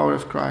and the power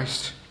of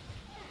Christ.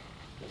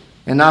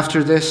 And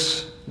after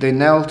this, they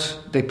knelt,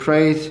 they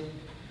prayed,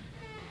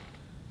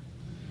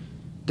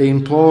 they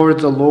implored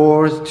the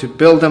Lord to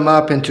build them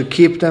up and to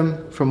keep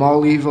them from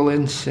all evil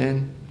and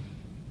sin.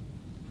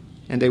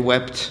 And they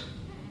wept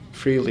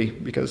freely,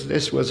 because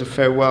this was a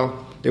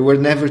farewell. They were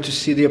never to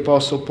see the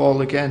Apostle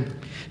Paul again.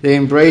 They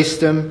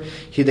embraced him,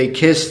 they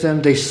kissed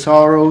him, they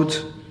sorrowed.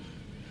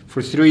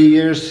 For 3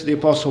 years, the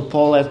Apostle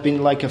Paul had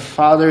been like a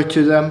father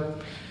to them,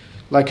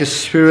 like a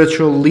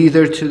spiritual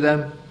leader to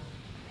them.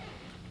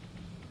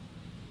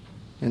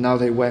 And now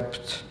they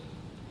wept.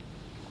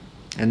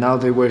 And now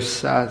they were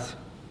sad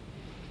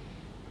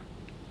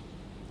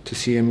to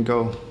see him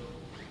go.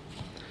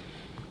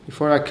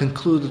 Before I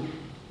conclude,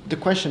 the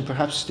question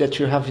perhaps that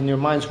you have in your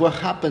minds, what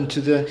happened to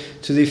the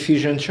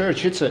Ephesian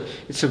church? It's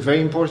a very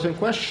important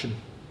question.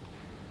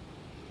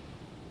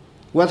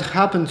 What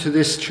happened to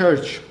this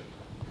church?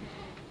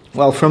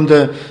 Well, from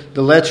the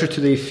letter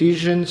to the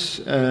Ephesians,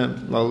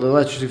 the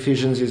letter to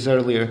Ephesians is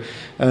earlier,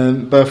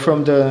 but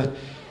from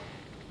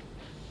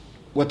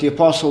what the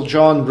Apostle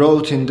John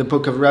wrote in the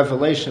book of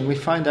Revelation, we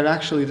find that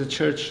actually the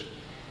church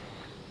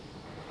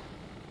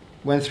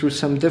went through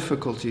some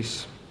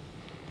difficulties.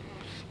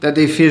 That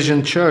the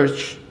Ephesian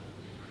church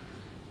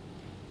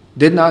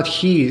did not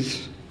heed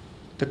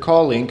the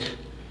calling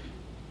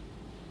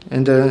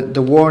and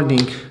the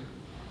warning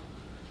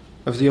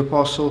of the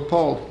Apostle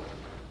Paul.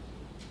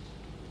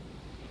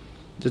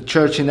 The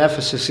church in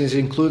Ephesus is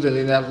included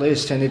in that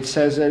list, and it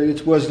says that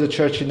it was the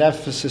church in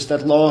Ephesus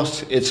that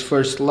lost its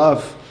first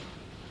love.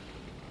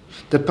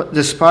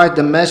 Despite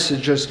the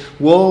messages,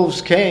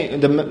 wolves came,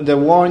 the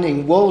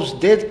warning, wolves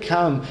did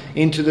come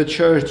into the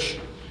church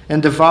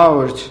and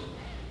devoured.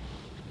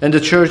 And the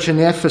church in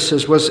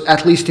Ephesus was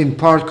at least in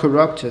part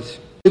corrupted.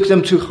 Took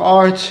them to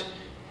heart.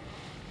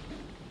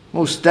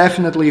 Most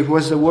definitely it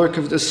was the work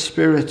of the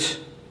Spirit.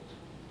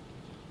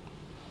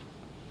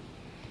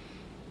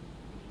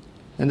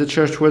 And the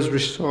church was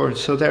restored.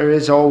 So there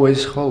is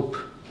always hope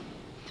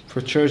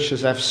for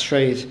churches that have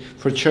strayed,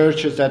 for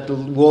churches that the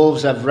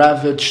wolves have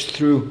ravaged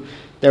through.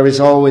 There is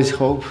always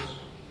hope.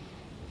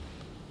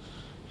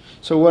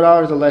 So what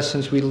are the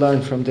lessons we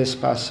learn from this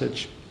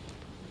passage?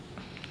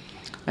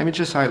 Let me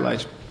just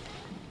highlight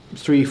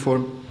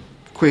 3-4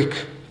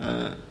 quick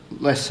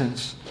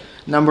lessons.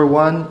 Number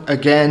one,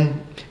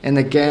 again and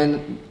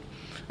again,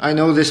 I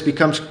know this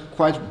becomes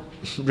quite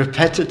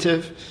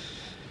repetitive.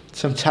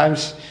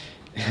 Sometimes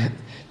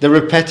the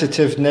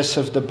repetitiveness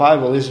of the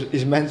Bible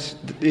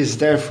is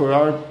there for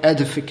our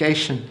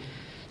edification,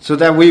 so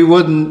that we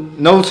wouldn't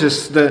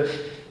notice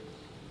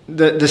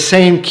the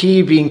same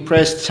key being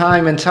pressed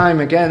time and time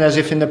again, as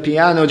if in the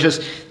piano,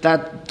 just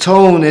that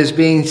tone is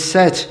being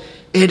set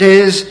It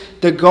is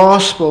the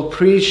gospel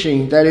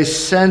preaching that is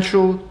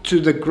central to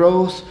the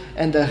growth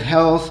and the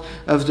health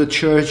of the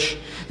church.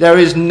 There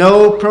is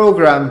no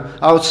program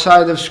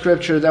outside of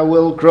Scripture that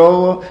will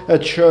grow a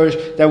church,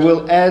 that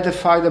will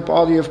edify the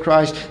body of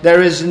Christ.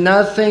 There is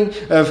nothing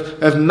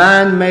of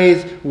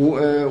man-made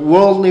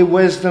worldly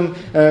wisdom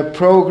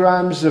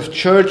programs, of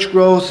church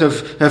growth,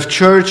 of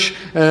church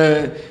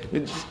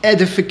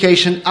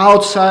edification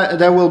outside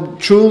that will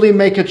truly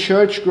make a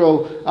church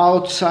grow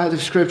outside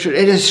of Scripture.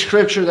 It is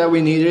Scripture that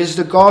we need. It is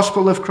the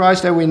gospel of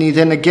Christ that we need.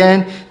 And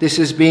again, this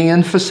is being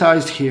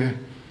emphasized here.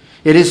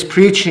 It is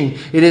preaching.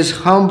 It is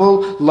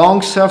humble,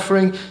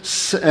 long-suffering,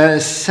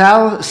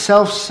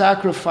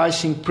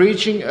 self-sacrificing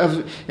preaching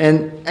of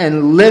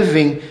and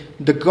living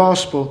the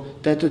gospel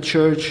that the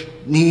church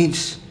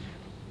needs.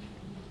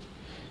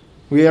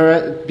 We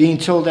are being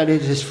told that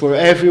it is for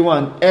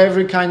everyone,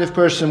 every kind of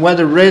person,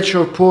 whether rich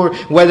or poor,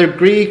 whether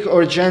Greek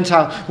or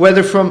Gentile,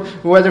 whether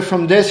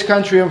from this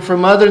country or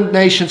from other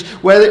nations,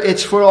 whether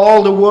it's for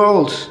all the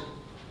world.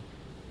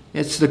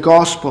 It's the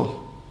gospel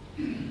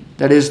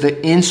that is the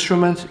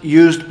instrument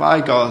used by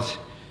God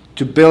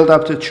to build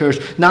up the church.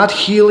 Not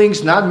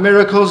healings, not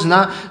miracles,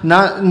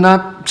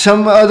 not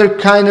some other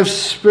kind of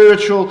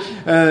spiritual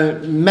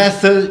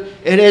method.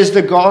 It is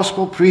the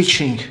gospel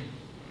preaching.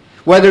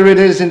 Whether it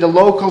is in the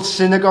local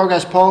synagogue,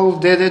 as Paul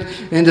did it,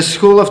 in the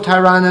school of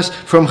Tyrannus,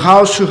 from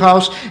house to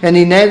house, and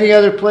in any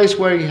other place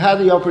where he had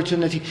the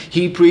opportunity,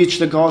 he preached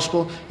the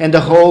gospel and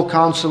the whole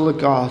counsel of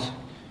God.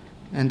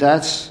 And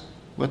that's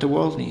what the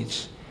world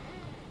needs.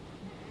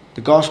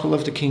 The gospel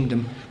of the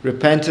kingdom,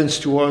 repentance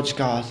towards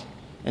God,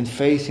 and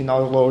faith in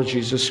our Lord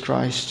Jesus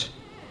Christ.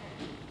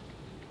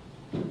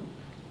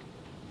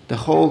 The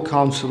whole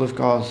counsel of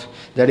God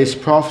that is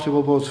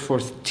profitable both for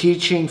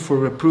teaching, for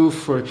reproof,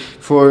 for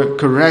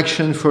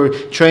correction, for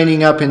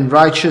training up in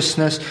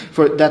righteousness,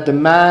 for that the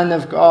man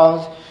of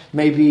God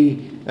may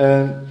be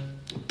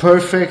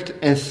perfect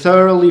and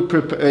thoroughly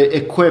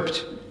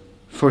equipped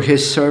for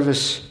his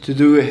service to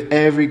do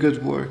every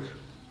good work.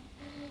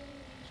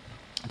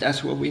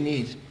 That's what we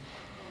need.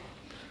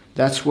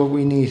 That's what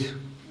we need.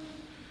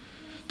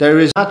 There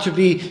is not to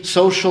be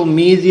social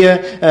media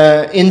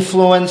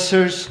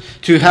influencers,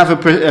 to have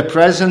a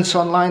presence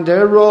online.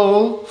 Their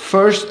role,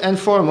 first and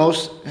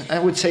foremost, I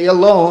would say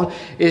alone,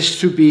 is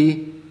to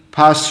be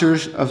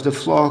pastors of the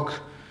flock,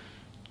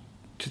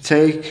 to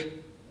take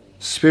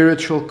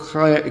spiritual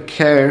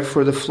care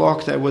for the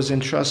flock that was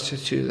entrusted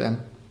to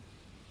them.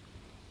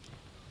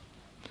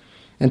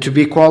 And to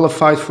be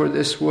qualified for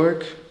this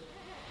work,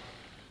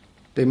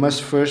 they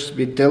must first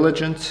be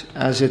diligent,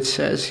 as it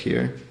says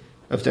here,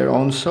 of their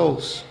own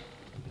souls.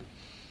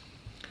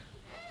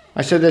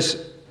 I said this,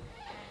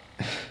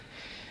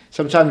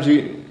 sometimes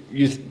you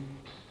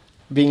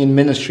being in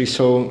ministry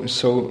for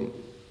so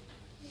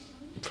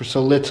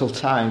little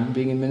time,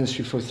 being in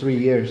ministry for 3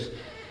 years,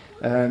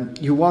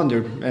 you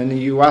wonder and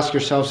you ask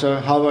yourself,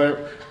 how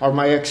are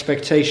my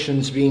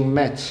expectations being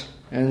met?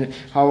 And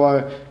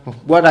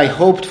what I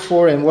hoped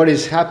for and what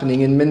is happening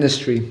in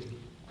ministry.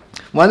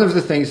 One of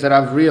the things that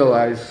I've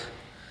realized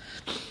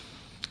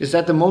is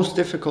that the most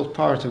difficult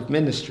part of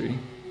ministry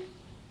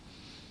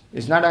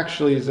is not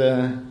actually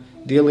the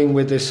dealing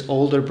with this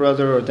older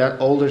brother or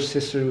that older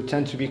sister who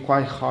tend to be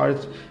quite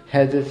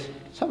hard-headed.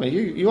 Some of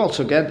you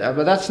also get that,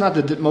 but that's not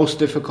the most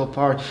difficult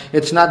part.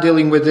 It's not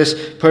dealing with this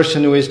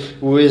person who is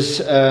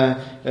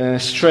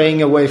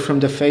straying away from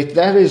the faith.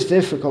 That is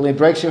difficult. It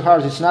breaks your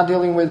heart. It's not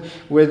dealing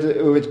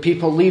with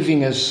people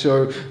leaving us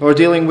or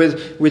dealing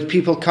with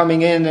people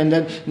coming in and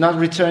then not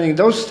returning.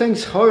 Those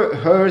things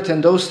hurt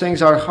and those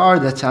things are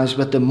hard at times.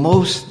 But the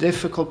most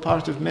difficult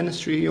part of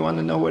ministry, you want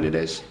to know what it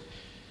is?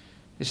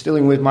 It's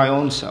dealing with my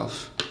own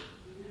self.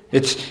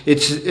 It's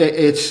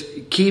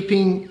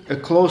keeping a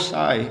close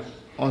eye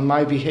on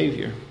my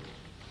behavior.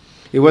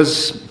 It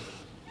was,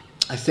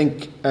 I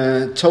think,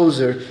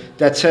 Tozer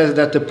that says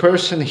that the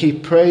person he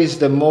praised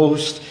the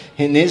most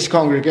in his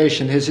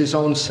congregation is his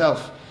own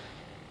self.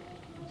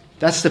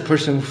 That's the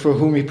person for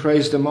whom he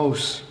praised the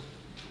most.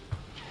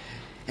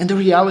 And the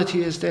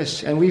reality is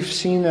this, and we've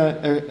seen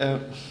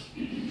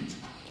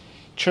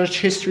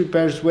church history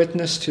bears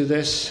witness to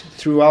this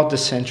throughout the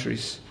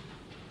centuries.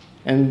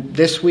 And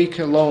this week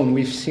alone,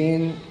 we've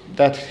seen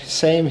that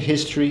same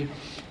history,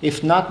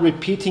 if not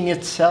repeating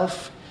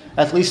itself,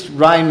 at least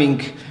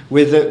rhyming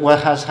with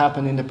what has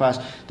happened in the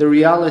past. The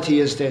reality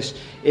is this: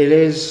 it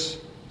is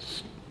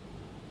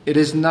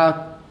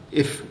not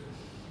if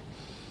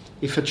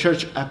a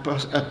church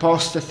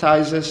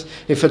apostatizes,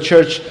 if a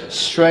church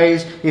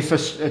strays, if a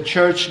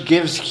church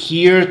gives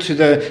ear to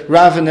the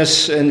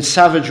ravenous and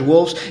savage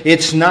wolves,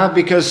 it's not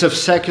because of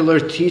secular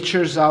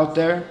teachers out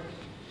there.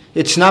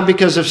 It's not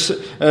because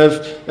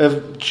of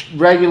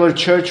regular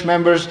church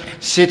members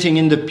sitting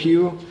in the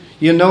pew.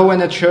 You know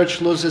when a church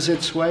loses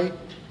its way?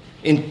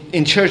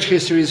 In church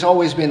history, it's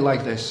always been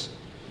like this.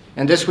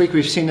 And this week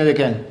we've seen it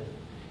again.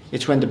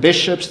 It's when the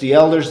bishops, the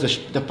elders,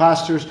 the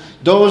pastors,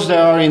 those that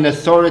are in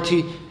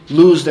authority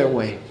lose their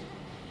way.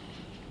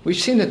 We've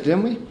seen it,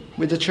 didn't we?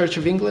 With the Church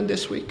of England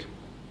this week.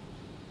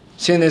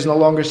 Sin is no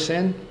longer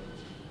sin.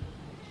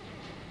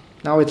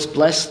 Now it's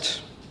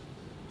blessed.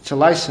 It's a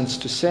license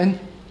to sin.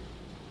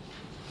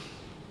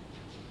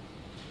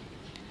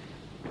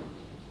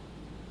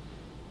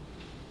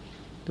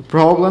 The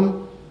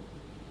problem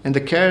and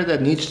the care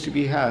that needs to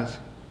be had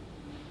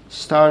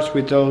starts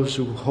with those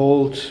who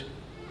hold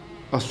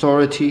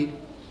authority,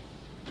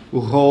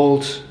 who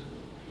hold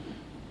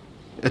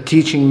a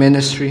teaching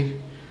ministry.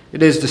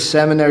 It is the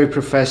seminary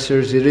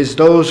professors. It is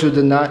those who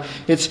deny.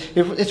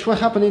 It's what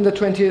happened in the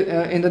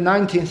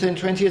 19th and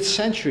 20th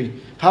century.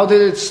 How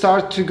did it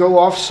start to go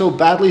off so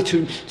badly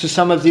to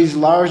some of these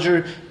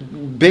larger,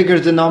 bigger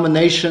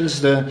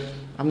denominations?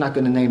 I'm not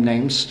going to name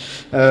names.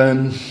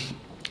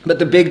 But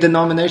the big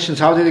denominations,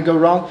 how did it go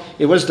wrong?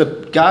 It was the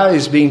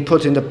guys being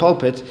put in the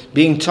pulpit,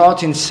 being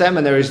taught in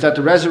seminaries that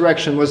the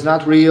resurrection was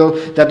not real,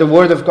 that the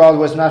Word of God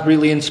was not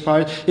really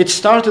inspired. It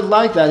started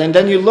like that. And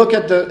then you look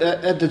at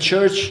the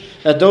church,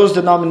 at those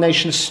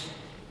denominations,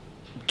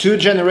 from 2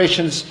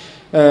 generations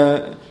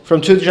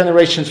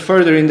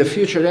further in the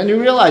future, and you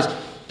realize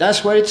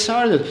that's where it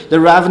started. The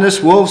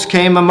ravenous wolves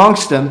came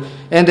amongst them,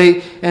 and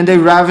they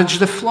ravaged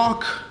the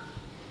flock.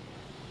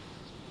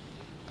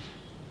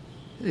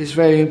 It is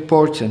very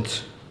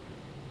important.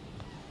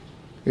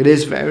 It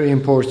is very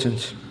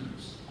important.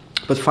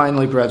 But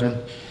finally, brethren,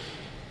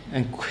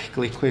 and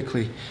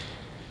quickly,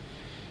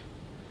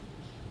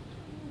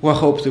 what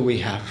hope do we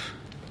have?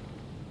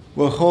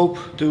 What hope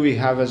do we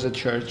have as a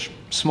church?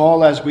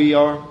 Small as we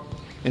are,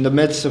 in the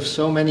midst of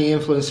so many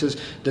influences,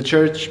 the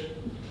Church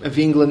of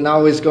England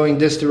now is going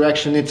this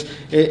direction.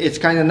 It's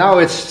kind of now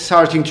it's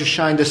starting to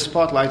shine the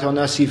spotlight on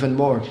us even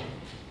more.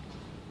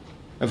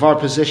 Of our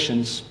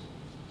positions,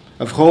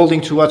 of holding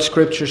to what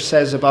Scripture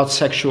says about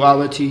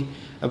sexuality,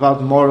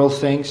 about moral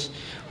things.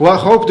 What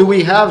hope do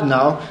we have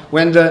now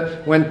when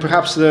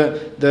perhaps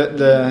the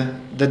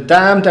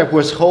dam that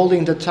was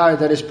holding the tide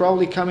that is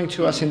probably coming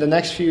to us in the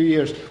next few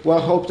years,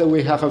 what hope do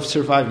we have of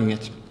surviving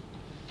it?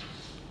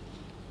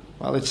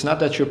 Well, it's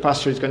not that your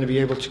pastor is going to be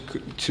able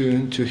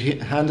to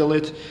handle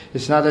it.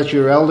 It's not that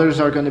your elders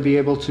are going to be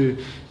able to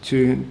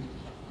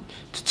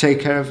take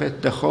care of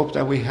it. The hope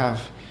that we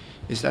have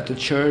is that the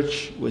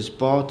church was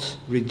bought,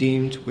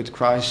 redeemed with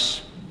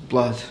Christ's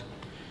blood.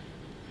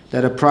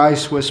 That a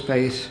price was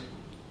paid,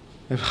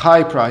 a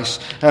high price,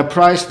 a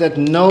price that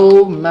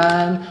no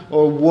man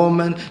or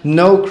woman,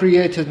 no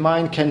created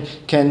mind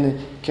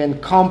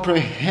can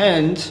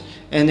comprehend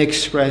and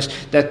express.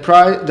 That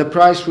the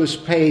price was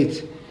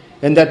paid,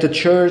 and that the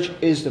church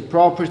is the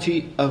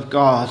property of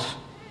God.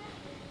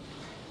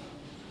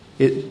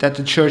 That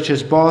the church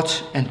is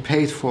bought and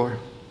paid for.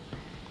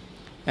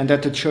 And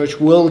that the church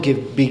will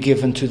be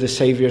given to the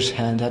Savior's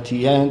hand at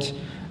the end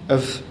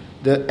of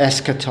the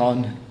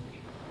eschaton.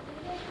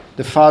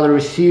 The Father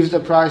received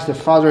the price, the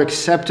Father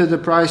accepted the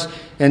price,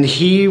 and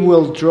He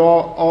will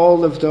draw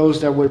all of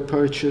those that were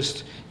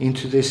purchased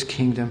into this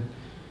kingdom.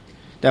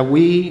 That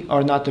we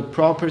are not the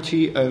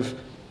property of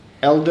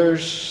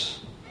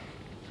elders,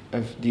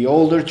 of the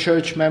older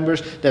church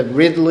members, that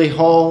Ridley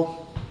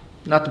Hall,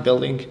 not the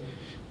building,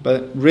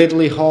 but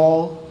Ridley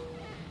Hall,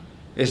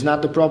 is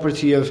not the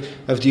property of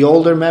the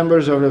older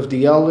members or of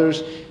the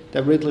elders.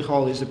 That Ridley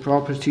Hall is the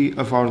property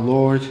of our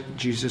Lord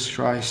Jesus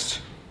Christ.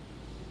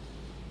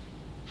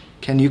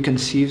 Can you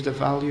conceive the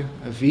value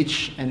of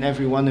each and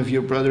every one of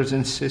your brothers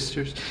and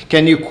sisters?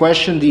 Can you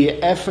question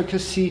the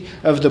efficacy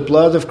of the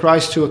blood of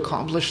Christ to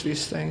accomplish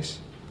these things?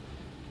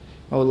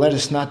 Oh, let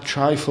us not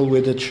trifle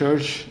with the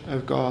church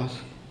of God.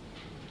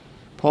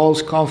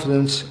 Paul's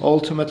confidence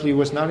ultimately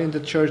was not in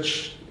the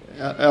church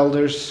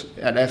elders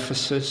at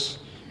Ephesus.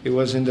 It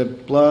was in the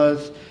blood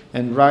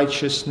and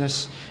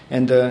righteousness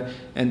and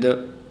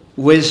the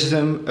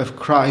wisdom of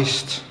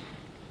Christ.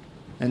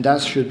 And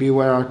that should be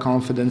where our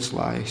confidence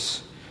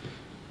lies.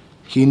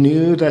 He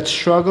knew that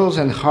struggles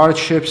and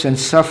hardships and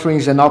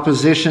sufferings and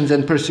oppositions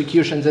and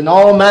persecutions and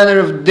all manner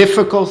of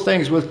difficult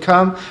things would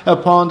come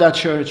upon that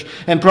church.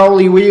 And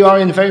probably we are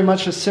in very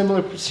much a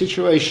similar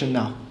situation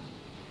now.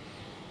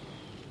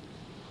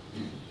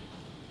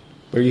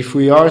 But if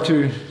we are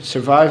to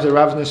survive the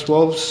ravenous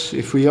wolves,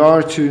 if we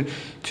are to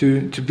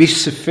be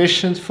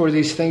sufficient for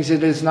these things,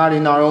 it is not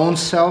in our own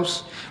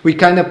selves. We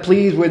kind of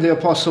plead with the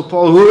Apostle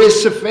Paul, who is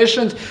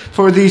sufficient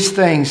for these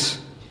things?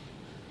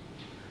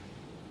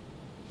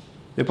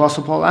 The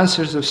Apostle Paul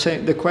answers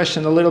the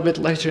question a little bit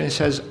later and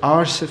says,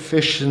 our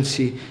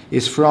sufficiency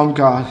is from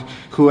God,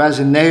 who has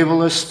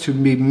enabled us to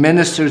be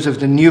ministers of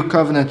the new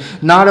covenant,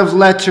 not of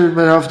letter,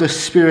 but of the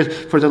Spirit.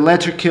 For the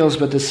letter kills,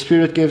 but the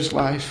Spirit gives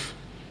life.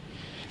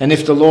 And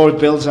if the Lord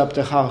builds up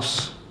the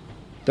house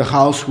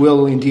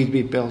will indeed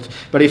be built.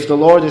 But if the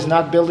Lord is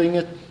not building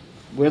it,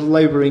 we're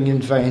laboring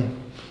in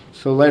vain.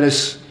 So let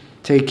us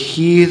take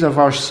heed of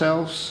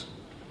ourselves.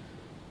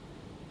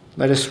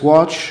 Let us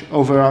watch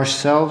over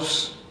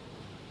ourselves.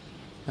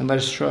 And let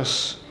us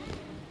trust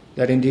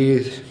that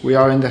indeed we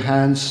are in the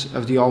hands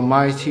of the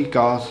Almighty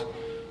God,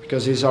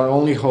 because He is our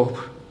only hope.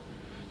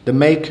 The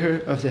Maker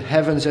of the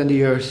heavens and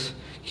the earth.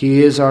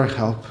 He is our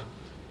help.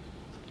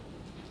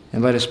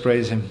 And let us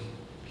praise Him,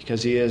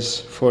 because He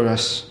is for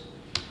us.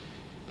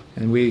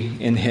 And we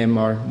in Him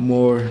are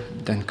more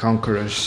than conquerors.